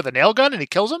like shoots him with a nail gun, and he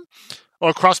kills him,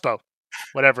 or a crossbow,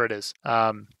 whatever it is.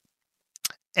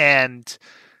 And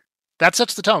that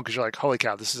sets the tone because you're like, holy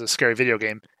cow, this is a scary video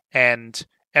game. And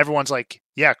everyone's like,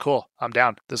 yeah, cool, I'm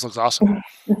down. This looks awesome.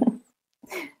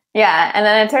 Yeah, and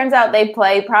then it turns out they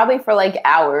play probably for like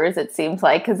hours, it seems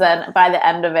like, because then by the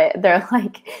end of it, they're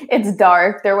like, it's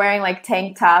dark. They're wearing like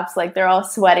tank tops, like they're all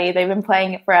sweaty. They've been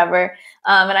playing it forever.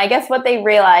 And I guess what they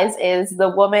realize is the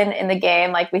woman in the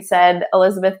game, like we said,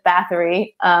 Elizabeth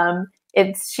Bathory,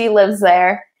 she lives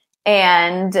there.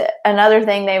 And another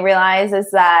thing they realize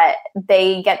is that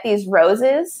they get these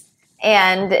roses,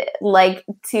 and like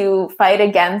to fight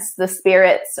against the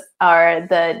spirits or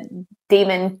the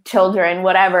demon children,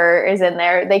 whatever is in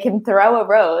there, they can throw a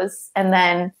rose and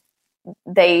then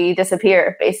they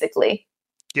disappear, basically.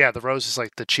 Yeah, the rose is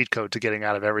like the cheat code to getting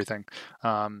out of everything.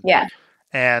 Yeah.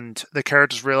 And the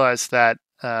characters realize that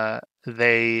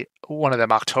one of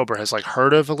them, October, has like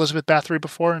heard of Elizabeth Bathory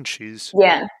before, and she's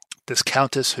this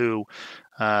countess who,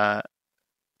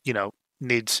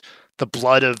 needs the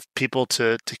blood of people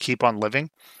to keep on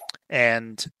living.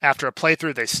 And after a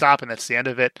playthrough, they stop, and that's the end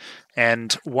of it.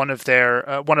 And one of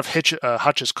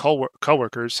Hutch's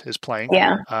coworkers is playing,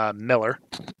 Miller,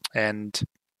 and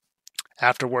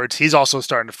afterwards, he's also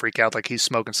starting to freak out. Like, he's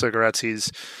smoking cigarettes.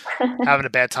 He's having a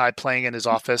bad time playing in his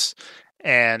office.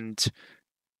 And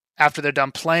after they're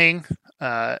done playing,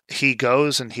 he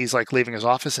goes and he's like leaving his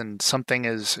office, and something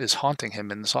is haunting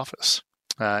him in this office.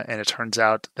 And it turns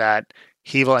out that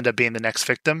he will end up being the next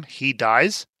victim. He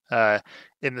dies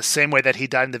in the same way that he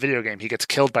died in the video game. He gets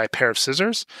killed by a pair of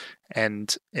scissors,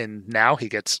 and now he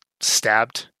gets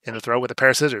stabbed in the throat with a pair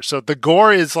of scissors. So the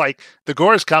gore is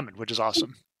coming, which is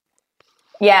awesome.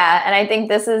 Yeah, and I think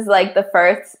this is like the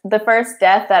first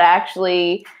death that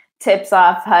actually tips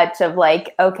off Hutch of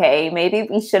like, okay, maybe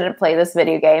we shouldn't play this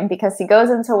video game, because he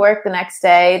goes into work the next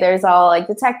day. There's all like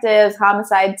detectives,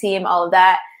 homicide team, all of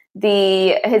that.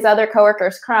 His other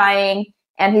coworker's crying,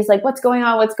 and he's like, what's going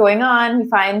on? What's going on? He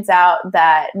finds out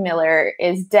that Miller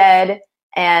is dead.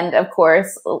 And of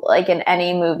course, like in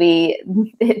any movie,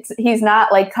 he's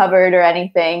not like covered or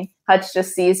anything. Hutch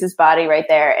just sees his body right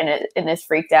there and is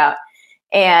freaked out.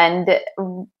 And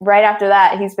right after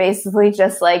that, he's basically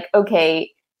just like,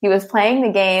 okay, he was playing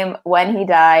the game when he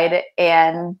died,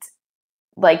 and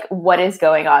like what is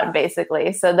going on,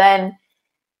 basically. So then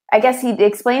I guess he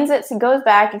explains it. So he goes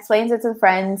back, explains it to the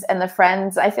friends, and the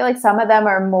friends, I feel like some of them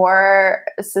are more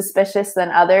suspicious than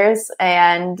others.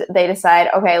 And they decide,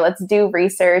 okay, let's do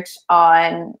research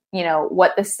on, you know,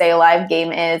 what the Stay Alive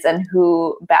game is and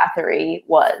who Bathory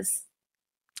was.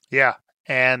 Yeah.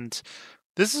 And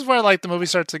this is where like the movie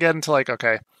starts to get into like,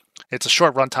 okay, it's a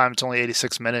short runtime. It's only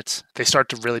 86 minutes. They start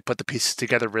to really put the pieces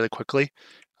together really quickly.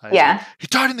 Yeah. Like, he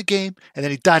died in the game and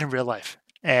then he died in real life.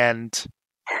 And,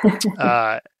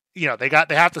 you know, they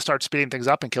have to start speeding things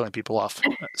up and killing people off.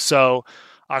 So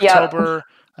October,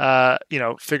 you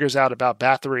know, figures out about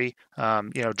Bathory,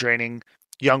 you know, draining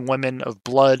young women of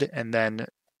blood, and then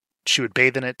she would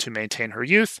bathe in it to maintain her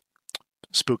youth.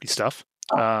 Spooky stuff.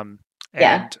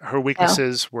 And her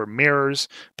weaknesses were mirrors,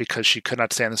 because she could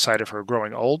not stand the sight of her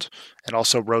growing old, and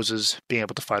also roses being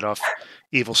able to fight off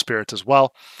evil spirits as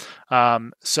well.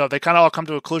 So they kind of all come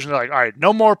to a conclusion. They're like, all right,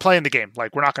 no more playing the game.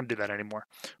 Like, we're not going to do that anymore.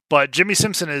 But Jimmy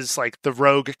Simpson is like the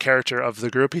rogue character of the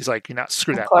group. He's like, you know,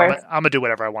 screw that. I'm going to do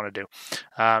whatever I want to do.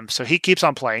 So he keeps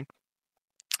on playing,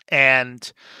 and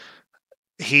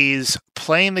he's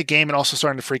playing the game and also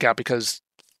starting to freak out because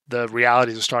the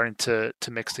realities are starting to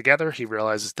mix together. He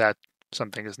realizes that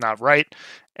something is not right,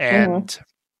 and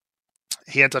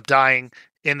he ends up dying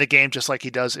in the game just like he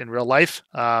does in real life.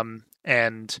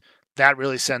 And that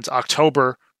really sends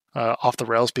October off the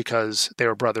rails, because they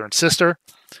were brother and sister,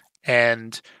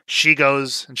 and she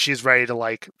goes and she's ready to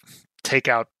like take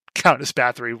out Countess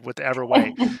Bathory whatever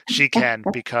way she can,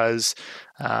 because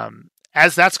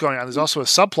as that's going on, there's also a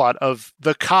subplot of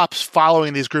the cops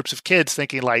following these groups of kids,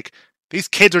 thinking like, these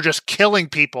kids are just killing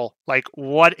people. Like,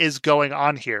 what is going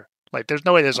on here? Like, there's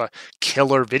no way there's a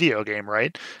killer video game,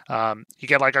 right? You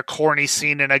get like a corny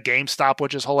scene in a GameStop,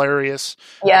 which is hilarious.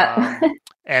 Yeah.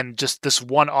 And just this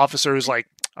one officer who's like,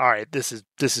 all right, this is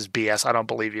BS. I don't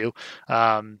believe you.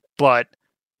 But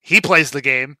he plays the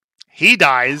game. He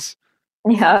dies.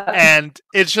 Yeah. And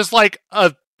it's just like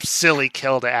a silly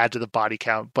kill to add to the body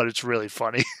count, but it's really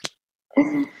funny.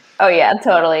 Oh yeah,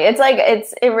 totally. It's like,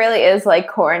 it really is like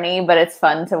corny, but it's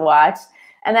fun to watch.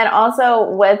 And then also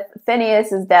with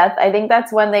Phineas's death, I think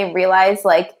that's when they realized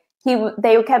like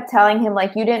they kept telling him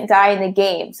like, you didn't die in the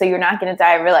game, so you're not going to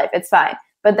die in real life. It's fine.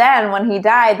 But then when he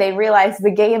died, they realized the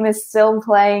game is still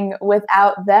playing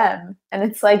without them. And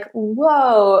it's like,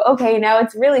 whoa, okay, now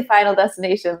it's really Final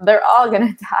Destination. They're all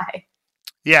going to die.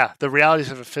 Yeah, the realities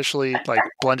have officially like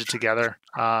blended together.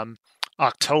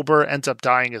 October ends up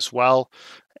dying as well,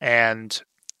 and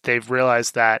they've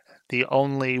realized that the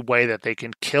only way that they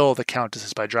can kill the Countess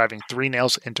is by driving 3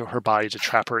 nails into her body to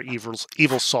trap her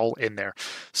evil soul in there.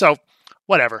 So,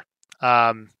 whatever.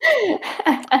 That's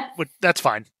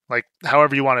fine. Like,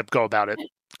 however you want to go about it.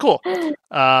 Cool.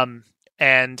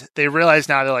 And they realize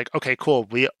now, they're like, okay, cool.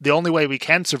 The only way we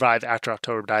can survive after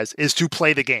October dies is to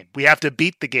play the game. We have to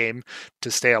beat the game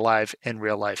to stay alive in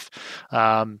real life,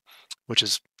 which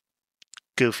is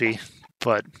goofy,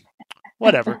 but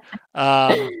whatever.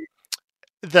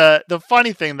 The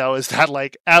funny thing though is that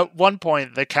like at one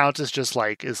point the Countess just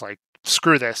like is like,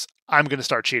 screw this, I'm gonna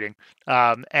start cheating.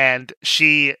 And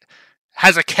she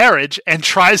has a carriage and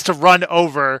tries to run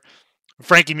over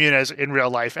Frankie Muniz in real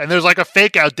life, and there's like a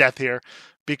fake out death here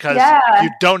because you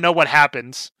don't know what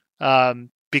happens,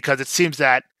 because it seems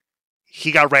that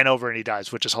he got ran over and he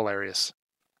dies, which is hilarious.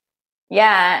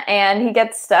 Yeah, and he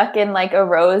gets stuck in like a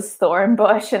rose thorn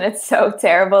bush, and it's so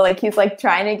terrible. Like he's like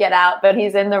trying to get out, but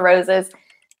he's in the roses.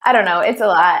 I don't know. It's a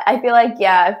lot. I feel like,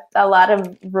 yeah, a lot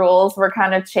of rules were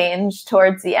kind of changed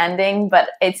towards the ending, but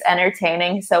it's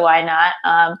entertaining, so why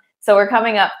not? So we're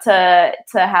coming up to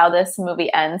how this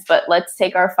movie ends, but let's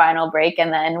take our final break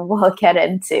and then we'll get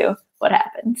into what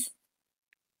happens.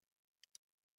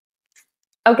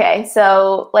 Okay,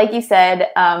 so like you said,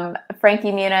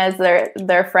 Frankie Muniz,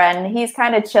 their friend, he's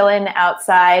kind of chilling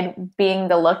outside, being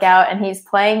the lookout, and he's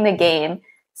playing the game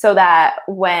so that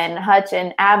when Hutch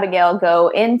and Abigail go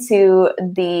into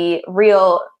the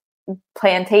real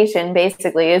plantation,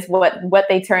 basically, is what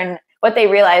they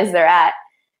realize they're at.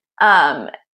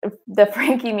 The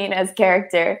Frankie Muniz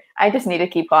character, I just need to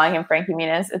keep calling him Frankie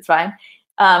Muniz, it's fine.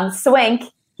 Swink,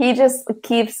 he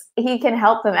can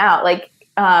help them out. Like,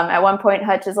 at one point,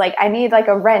 Hutch is like, I need like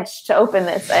a wrench to open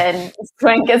this. And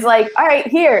Swink is like, all right,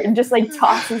 here. And just like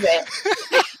tosses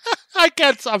it.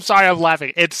 I'm sorry, I'm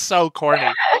laughing. It's so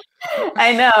corny.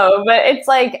 I know, but it's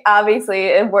like, obviously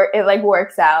it like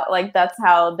works out. Like that's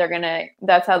how they're going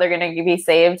to be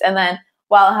saved. And then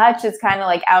while Hutch is kind of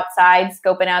like outside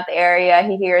scoping out the area,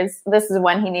 he hears, this is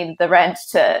when he needed the wrench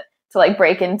to like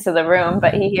break into the room,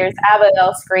 but he hears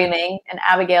Abigail screaming, and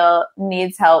Abigail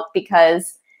needs help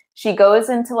because she goes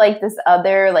into like this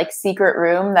other like secret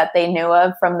room that they knew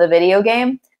of from the video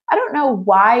game. I don't know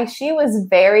why she was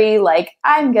very like,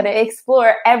 I'm going to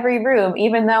explore every room,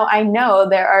 even though I know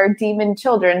there are demon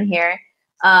children here.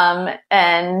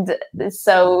 And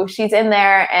so she's in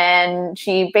there and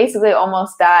she basically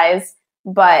almost dies.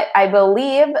 But I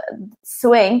believe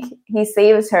Swink, he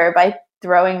saves her by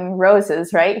throwing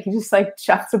roses, right? He just like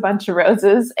chucks a bunch of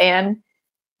roses and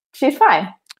she's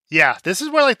fine. Yeah, this is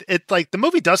where like the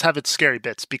movie does have its scary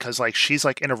bits because like she's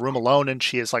like in a room alone and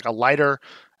she is like a lighter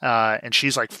and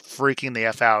she's like freaking the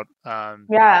F out.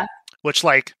 Yeah. Which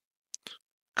like,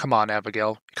 come on,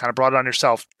 Abigail, you kind of brought it on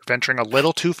yourself, venturing a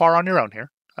little too far on your own here.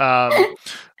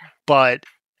 But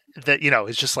that, you know,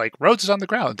 it's just like roses on the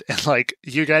ground and like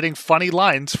you're getting funny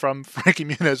lines from Frankie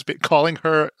Muniz calling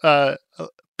her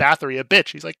Bathory a bitch.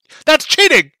 He's like, that's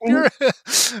cheating.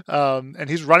 And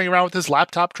he's running around with his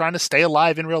laptop trying to stay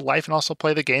alive in real life and also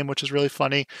play the game, which is really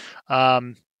funny.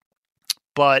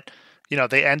 But you know,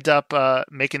 they end up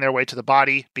making their way to the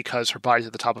body because her body's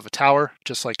at the top of a tower,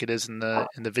 just like it is in the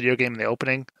video game in the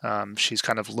opening. She's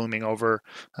kind of looming over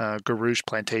Garouge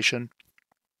Plantation,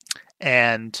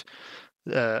 and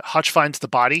Hutch finds the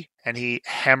body and he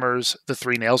hammers the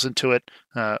 3 nails into it,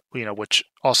 you know, which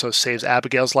also saves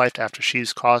Abigail's life after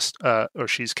she's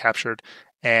she's captured.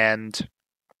 And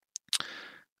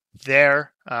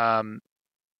there,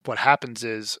 what happens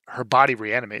is her body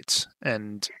reanimates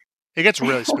and it gets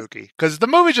really spooky because the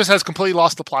movie just has completely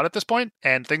lost the plot at this point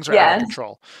and things are out of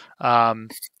control.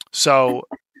 So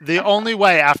the only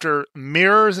way, after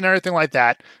mirrors and everything like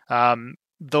that,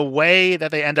 the way that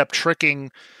they end up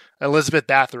tricking Elizabeth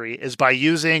Bathory is by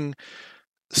using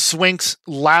Swink's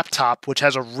laptop, which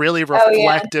has a really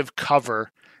reflective cover,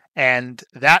 and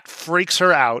that freaks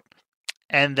her out.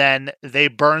 And then they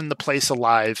burn the place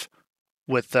alive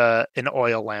with an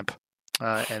oil lamp,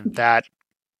 and that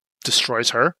destroys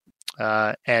her.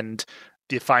 And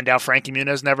you find out Frankie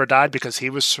Muniz never died because he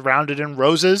was surrounded in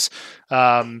roses.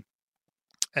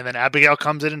 And then Abigail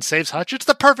comes in and saves Hutch. It's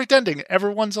the perfect ending.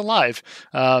 Everyone's alive.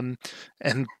 And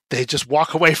they just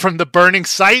walk away from the burning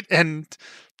site, and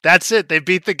that's it. They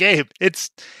beat the game. It's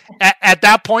at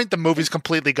that point, the movie's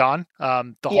completely gone.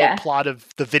 The whole plot of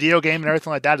the video game and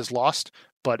everything like that is lost.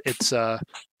 But it's a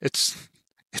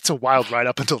wild ride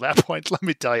up until that point, let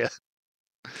me tell you.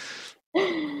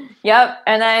 Yep.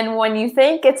 And then when you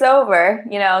think it's over,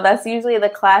 you know, that's usually the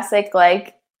classic,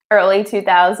 like, early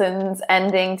 2000s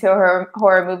ending to a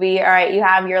horror movie. All right, you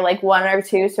have your like 1 or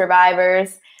 2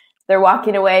 survivors. They're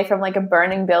walking away from like a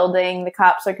burning building. The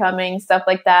cops are coming, stuff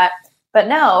like that. But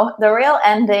no, the real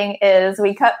ending is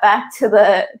we cut back to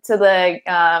the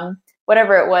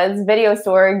whatever it was,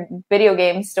 video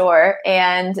game store,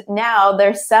 and now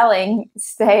they're selling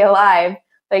Stay Alive,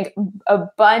 like a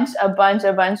bunch of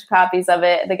copies of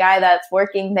it. The guy that's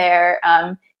working there,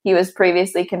 he was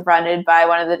previously confronted by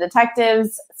one of the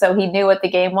detectives, so he knew what the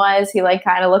game was. He like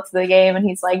kind of looks at the game and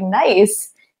he's like,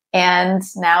 nice. And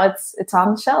now it's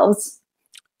on the shelves.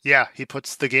 Yeah, he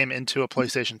puts the game into a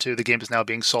PlayStation 2. The game is now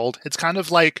being sold. It's kind of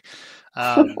like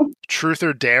Truth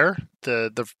or Dare,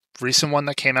 the recent one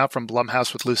that came out from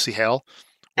Blumhouse with Lucy Hale.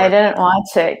 I didn't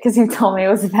watch it because you told me it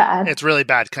was bad. It's really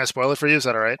bad. Can I spoil it for you? Is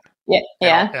that all right?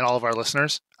 Yeah. And all of our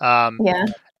listeners. Yeah.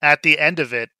 At the end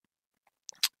of it,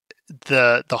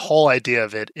 the whole idea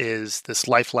of it is this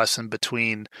life lesson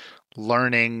between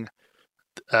learning,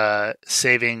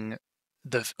 sacrificing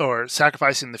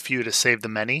the few to save the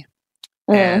many.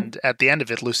 And at the end of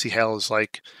it, Lucy Hale is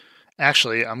like,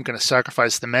 actually, I'm going to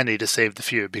sacrifice the many to save the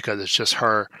few because it's just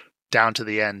her down to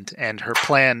the end. And her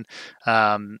plan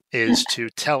is to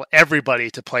tell everybody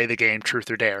to play the game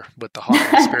Truth or Dare with the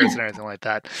haunted spirits and everything like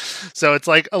that. So it's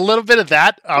like a little bit of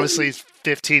that, obviously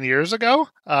 15 years ago.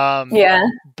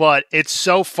 But it's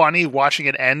so funny watching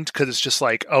it end because it's just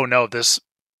like, oh no, this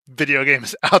video game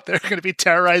is out there going to be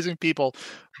terrorizing people.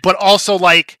 But also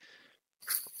like,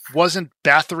 wasn't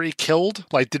Bathory killed?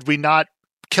 Like, did we not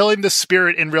killing the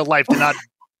spirit in real life did not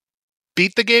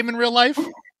beat the game in real life?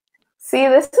 See,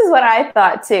 this is what I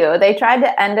thought too. They tried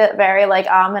to end it very like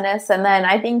ominous, and then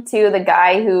I think too the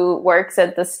guy who works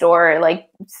at the store like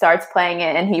starts playing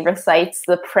it and he recites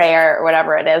the prayer or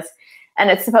whatever it is, and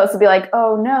it's supposed to be like,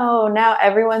 oh no, now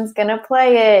everyone's gonna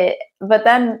play it. But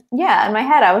then, yeah, in my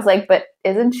head I was like, but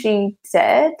isn't she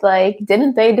dead? Like,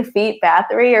 didn't they defeat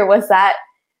Bathory, or was that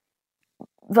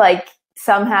like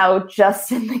somehow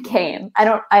just in the game? I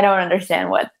don't understand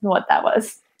what that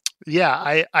was.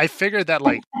 Yeah, I figured that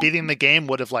like beating the game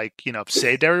would have like, you know,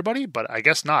 saved everybody, but I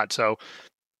guess not. So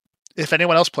if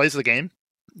anyone else plays the game,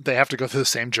 they have to go through the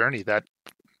same journey that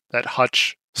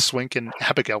Hutch Swink and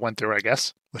Abigail went through, I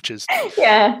guess, which is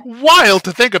Yeah. wild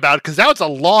to think about because now it's a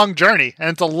long journey and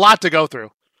it's a lot to go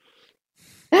through.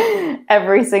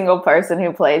 Every single person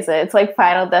who plays it. It's like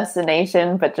Final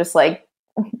Destination, but just like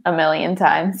a million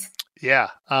times. Yeah.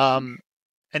 And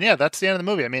yeah, that's the end of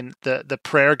the movie. I mean, the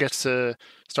prayer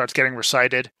starts getting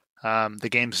recited. The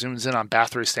game zooms in on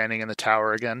Bathory standing in the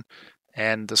tower again,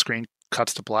 and the screen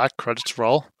cuts to black, credits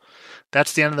roll.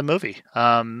 That's the end of the movie.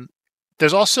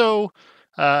 There's also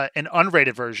an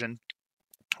unrated version,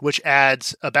 which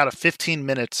adds about 15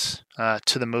 minutes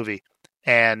to the movie,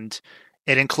 and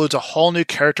it includes a whole new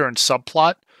character and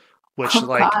subplot, which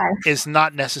is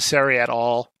not necessary at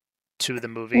all to the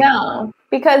movie. No,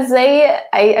 because I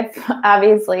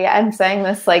obviously I'm saying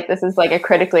this like this is like a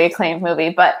critically acclaimed movie,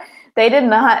 but they did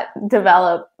not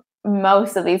develop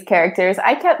most of these characters.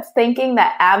 I kept thinking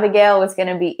that Abigail was going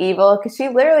to be evil because she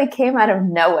literally came out of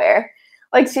nowhere.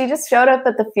 Like she just showed up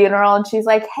at the funeral and she's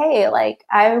like, "Hey, like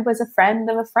I was a friend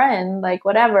of a friend, like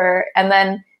whatever." And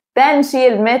then she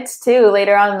admits too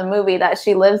later on in the movie that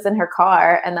she lives in her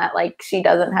car and that like she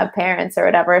doesn't have parents or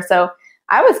whatever. So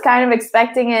I was kind of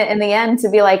expecting it in the end to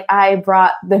be like, I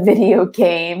brought the video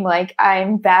game, like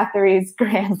I'm Bathory's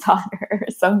granddaughter or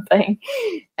something.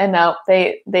 And no,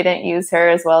 they didn't use her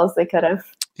as well as they could have.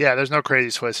 Yeah, there's no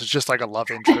crazy twist. It's just like a love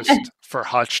interest for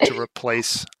Hutch to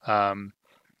replace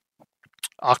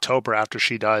October after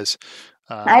she dies.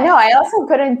 I know. I also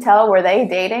couldn't tell. Were they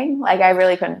dating? Like, I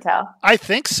really couldn't tell. I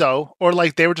think so. Or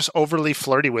like they were just overly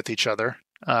flirty with each other.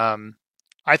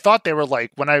 I thought they were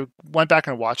like, when I went back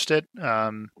and watched it,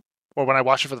 or when I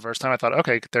watched it for the first time, I thought,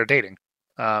 okay, they're dating.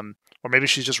 Or maybe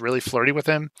she's just really flirty with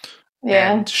him.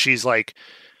 Yeah. And she's like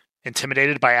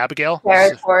intimidated by Abigail.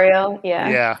 Territorial.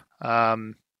 Yeah. Yeah.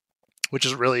 Which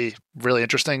is really, really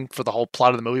interesting for the whole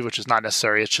plot of the movie, which is not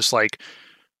necessary. It's just like,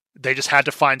 they just had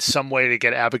to find some way to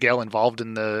get Abigail involved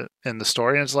in the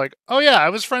story. And it's like, oh yeah, I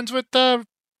was friends with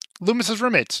Loomis's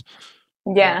roommates.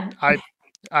 Yeah.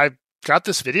 I got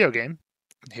this video game.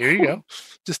 Here you go.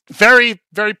 Just very,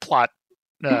 very plot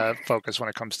focused when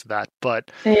it comes to that.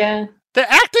 But yeah, the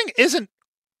acting isn't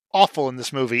awful in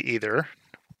this movie either,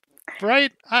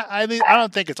 right? I mean, I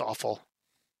don't think it's awful.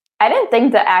 I didn't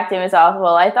think the acting was awful.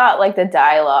 I thought like the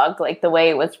dialogue, like the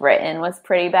way it was written was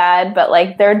pretty bad, but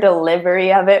like their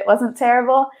delivery of it wasn't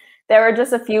terrible. There were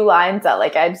just a few lines that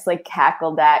like I just like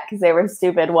cackled at because they were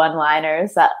stupid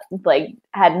one-liners that like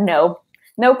had no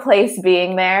place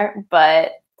being there.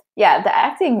 But yeah, the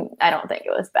acting, I don't think it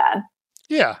was bad.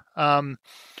 Yeah.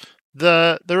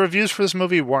 The reviews for this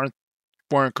movie weren't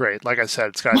great. Like I said,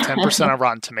 it's got 10% on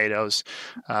Rotten Tomatoes.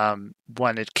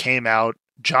 When it came out,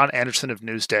 John Anderson of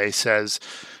Newsday says,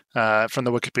 from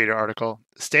the Wikipedia article,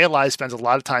 Stay Alive spends a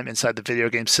lot of time inside the video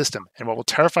game system, and what will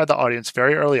terrify the audience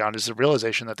very early on is the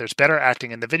realization that there's better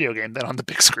acting in the video game than on the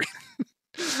big screen.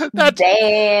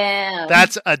 Damn.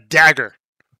 That's a dagger.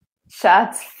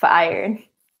 Shots fired.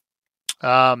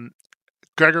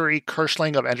 Gregory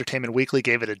Kirschling of Entertainment Weekly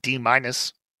gave it a D-.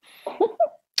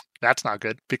 That's not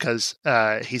good because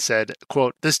he said,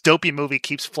 quote, "This dopey movie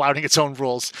keeps flouting its own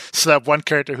rules so that one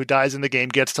character who dies in the game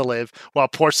gets to live while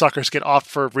poor suckers get off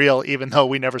for real even though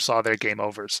we never saw their game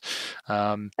overs."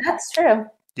 That's true.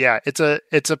 Yeah, it's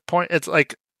a point. It's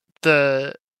like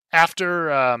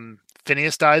after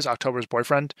Phineas dies, October's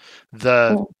boyfriend,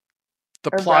 the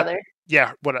Her plot. brother.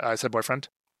 Yeah, what I said, boyfriend.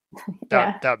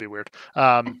 Yeah. That would be weird.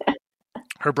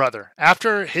 Her brother.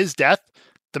 After his death,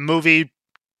 the movie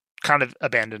kind of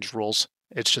abandons rules.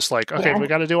 It's just like, okay, we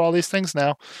got to do all these things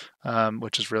now,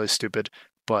 which is really stupid,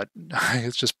 but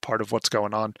it's just part of what's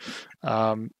going on.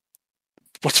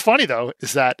 What's funny though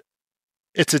is that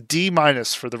it's a D-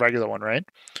 for the regular one, right?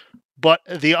 But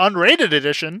the unrated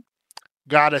edition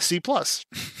got a C+.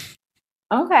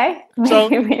 Okay, So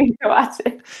maybe we need to watch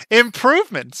it.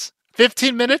 Improvements.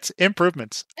 15 minutes,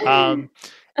 improvements.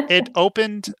 It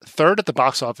opened third at the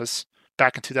box office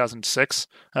back in 2006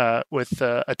 with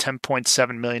a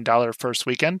 $10.7 million first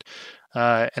weekend.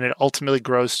 And it ultimately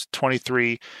grossed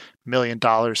 $23 million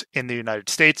in the United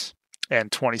States and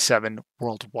 $27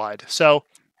 worldwide. So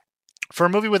for a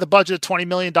movie with a budget of $20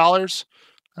 million,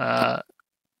 I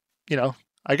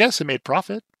guess it made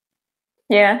profit.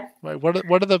 Yeah. What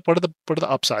are the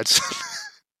upsides?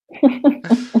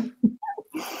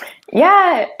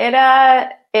 Yeah,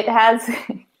 it has.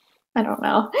 I don't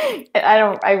know.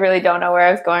 I really don't know where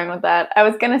I was going with that. I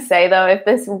was gonna say though, if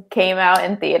this came out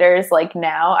in theaters like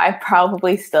now, I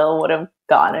probably still would have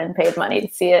gone and paid money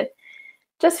to see it,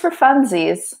 just for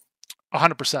funsies.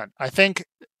 100%. I think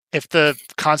if the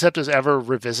concept is ever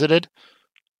revisited,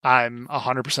 I'm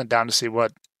 100% down to see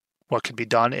what could be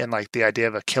done in like the idea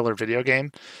of a killer video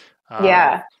game.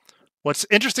 Yeah. What's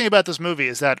interesting about this movie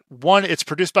is that, one, it's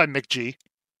produced by McG.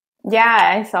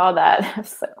 Yeah, I saw that. I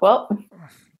was like, well.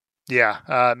 Yeah,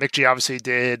 McG obviously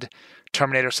did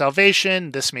Terminator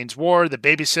Salvation, This Means War, The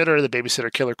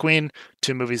Babysitter Killer Queen,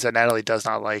 2 movies that Natalie does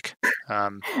not like.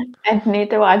 I need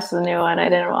to watch the new one. I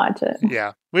didn't watch it.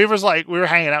 Yeah. We were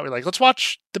hanging out. We were like, let's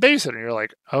watch The Babysitter. And you're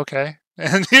like, okay.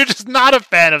 And you're just not a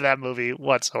fan of that movie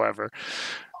whatsoever.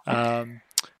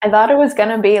 I thought it was going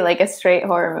to be like a straight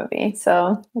horror movie.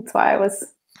 So that's why I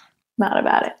was not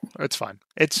about it. It's fine.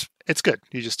 It's good.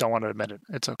 You just don't want to admit it.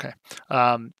 It's okay.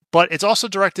 But it's also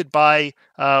directed by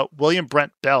William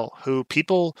Brent Bell, who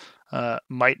people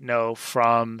might know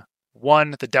from,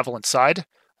 one, The Devil Inside,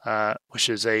 which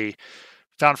is a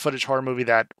found footage horror movie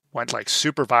that went like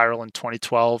super viral in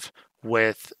 2012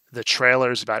 with the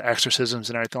trailers about exorcisms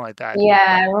and everything like that.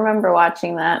 Yeah, I remember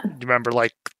watching that. You remember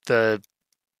like the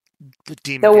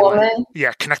demon? The woman?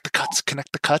 Yeah, connect the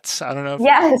cuts. I don't know.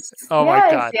 Yes. Oh my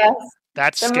God. Yes.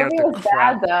 That scared the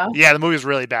crap. Bad, though. Yeah, the movie was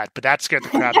really bad, but that scared the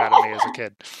crap out of me as a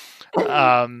kid.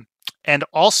 And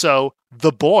also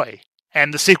The Boy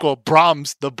and the sequel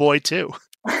Brahms, The Boy 2.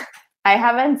 I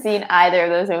haven't seen either of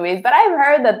those movies, but I've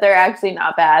heard that they're actually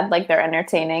not bad. Like, they're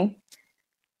entertaining.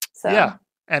 So yeah.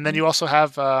 And then you also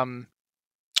have Bell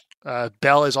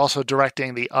is also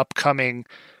directing the upcoming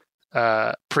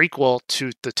prequel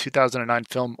to the 2009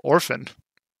 film Orphan.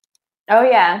 Oh,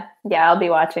 yeah. Yeah, I'll be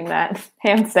watching that.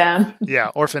 Hands down. Yeah,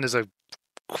 Orphan is a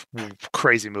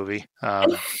crazy movie,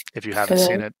 if you haven't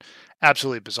seen it.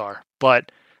 Absolutely bizarre.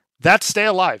 But that's Stay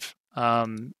Alive.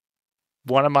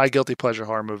 One of my guilty pleasure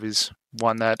horror movies.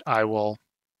 One that I will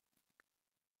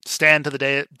stand to the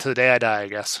day I die, I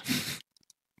guess.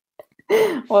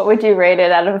 What would you rate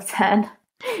it out of 10?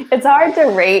 It's hard to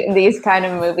rate these kind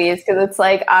of movies because it's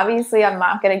like, obviously I'm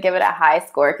not going to give it a high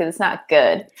score because it's not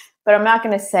good. But I'm not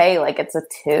going to say like it's a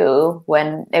 2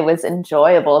 when it was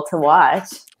enjoyable to watch.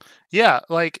 Yeah,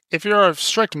 like if you're a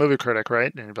strict movie critic,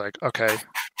 right? And you're like, okay,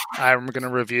 I'm going to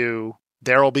review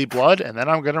There Will Be Blood, and then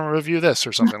I'm going to review this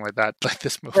or something like that, like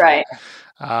this movie. Right.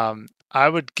 I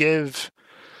would give,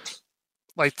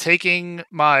 like, taking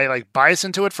my like bias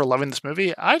into it for loving this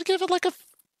movie, I'd give it like a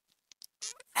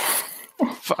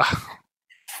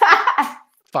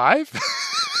 5.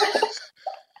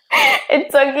 It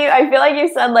took you, I feel like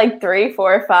you said like 3,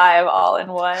 4, 5 all in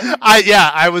one.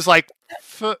 I was like,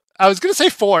 I was going to say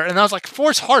 4, and I was like,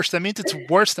 4 is harsh. That means it's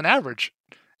worse than average.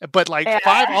 But like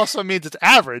 5 also means it's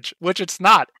average, which it's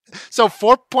not. So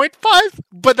 4.5,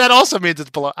 but that also means it's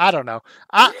below. I don't know.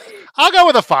 I'll go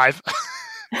with a 5.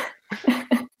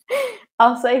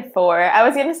 I'll say 4. I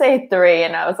was going to say 3,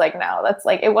 and I was like, no, that's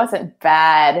like, it wasn't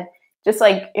bad. Just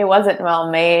like, it wasn't well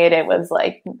made. It was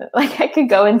like I could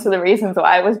go into the reasons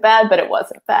why it was bad, but it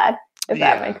wasn't bad, if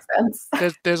that makes sense.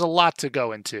 There's a lot to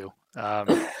go into.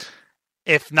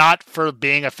 If not for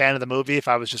being a fan of the movie, if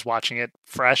I was just watching it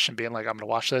fresh and being like, I'm going to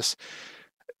watch this,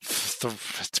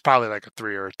 it's probably like a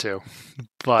 3 or a 2.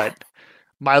 But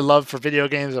my love for video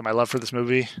games and my love for this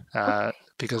movie,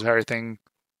 because of everything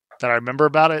that I remember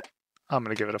about it, I'm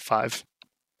going to give it a 5.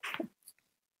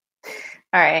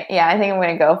 All right. Yeah, I think I'm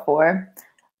going to go 4.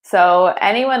 So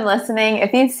anyone listening,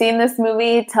 if you've seen this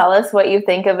movie, tell us what you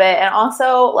think of it. And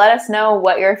also let us know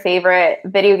what your favorite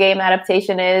video game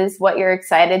adaptation is, what you're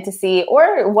excited to see,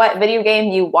 or what video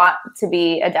game you want to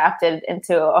be adapted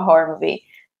into a horror movie.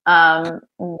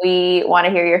 We want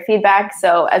to hear your feedback.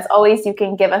 So as always, you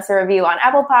can give us a review on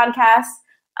Apple Podcasts.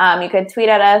 You could tweet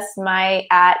at us. My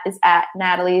 @ is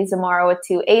 @Natalie Zamora with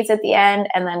 2 A's at the end.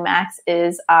 And then Max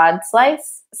is Odd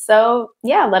Slice. So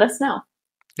yeah, let us know.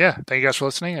 Yeah, thank you guys for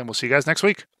listening, and we'll see you guys next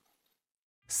week.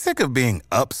 Sick of being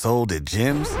upsold at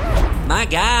gyms? My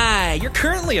guy, you're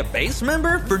currently a base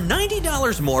member? For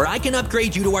 $90 more, I can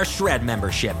upgrade you to our Shred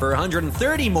membership. For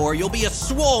 $130 more, you'll be a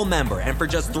Swole member. And for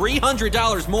just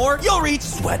 $300 more, you'll reach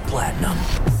Sweat Platinum.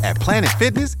 At Planet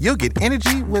Fitness, you'll get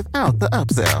energy without the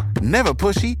upsell. Never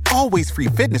pushy, always free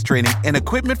fitness training and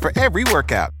equipment for every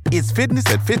workout. It's fitness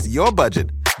that fits your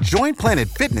budget. Join Planet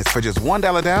Fitness for just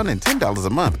 $1 down and $10 a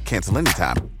month. Cancel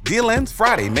anytime. Deal ends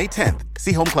Friday, May 10th.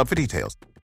 See Home Club for details.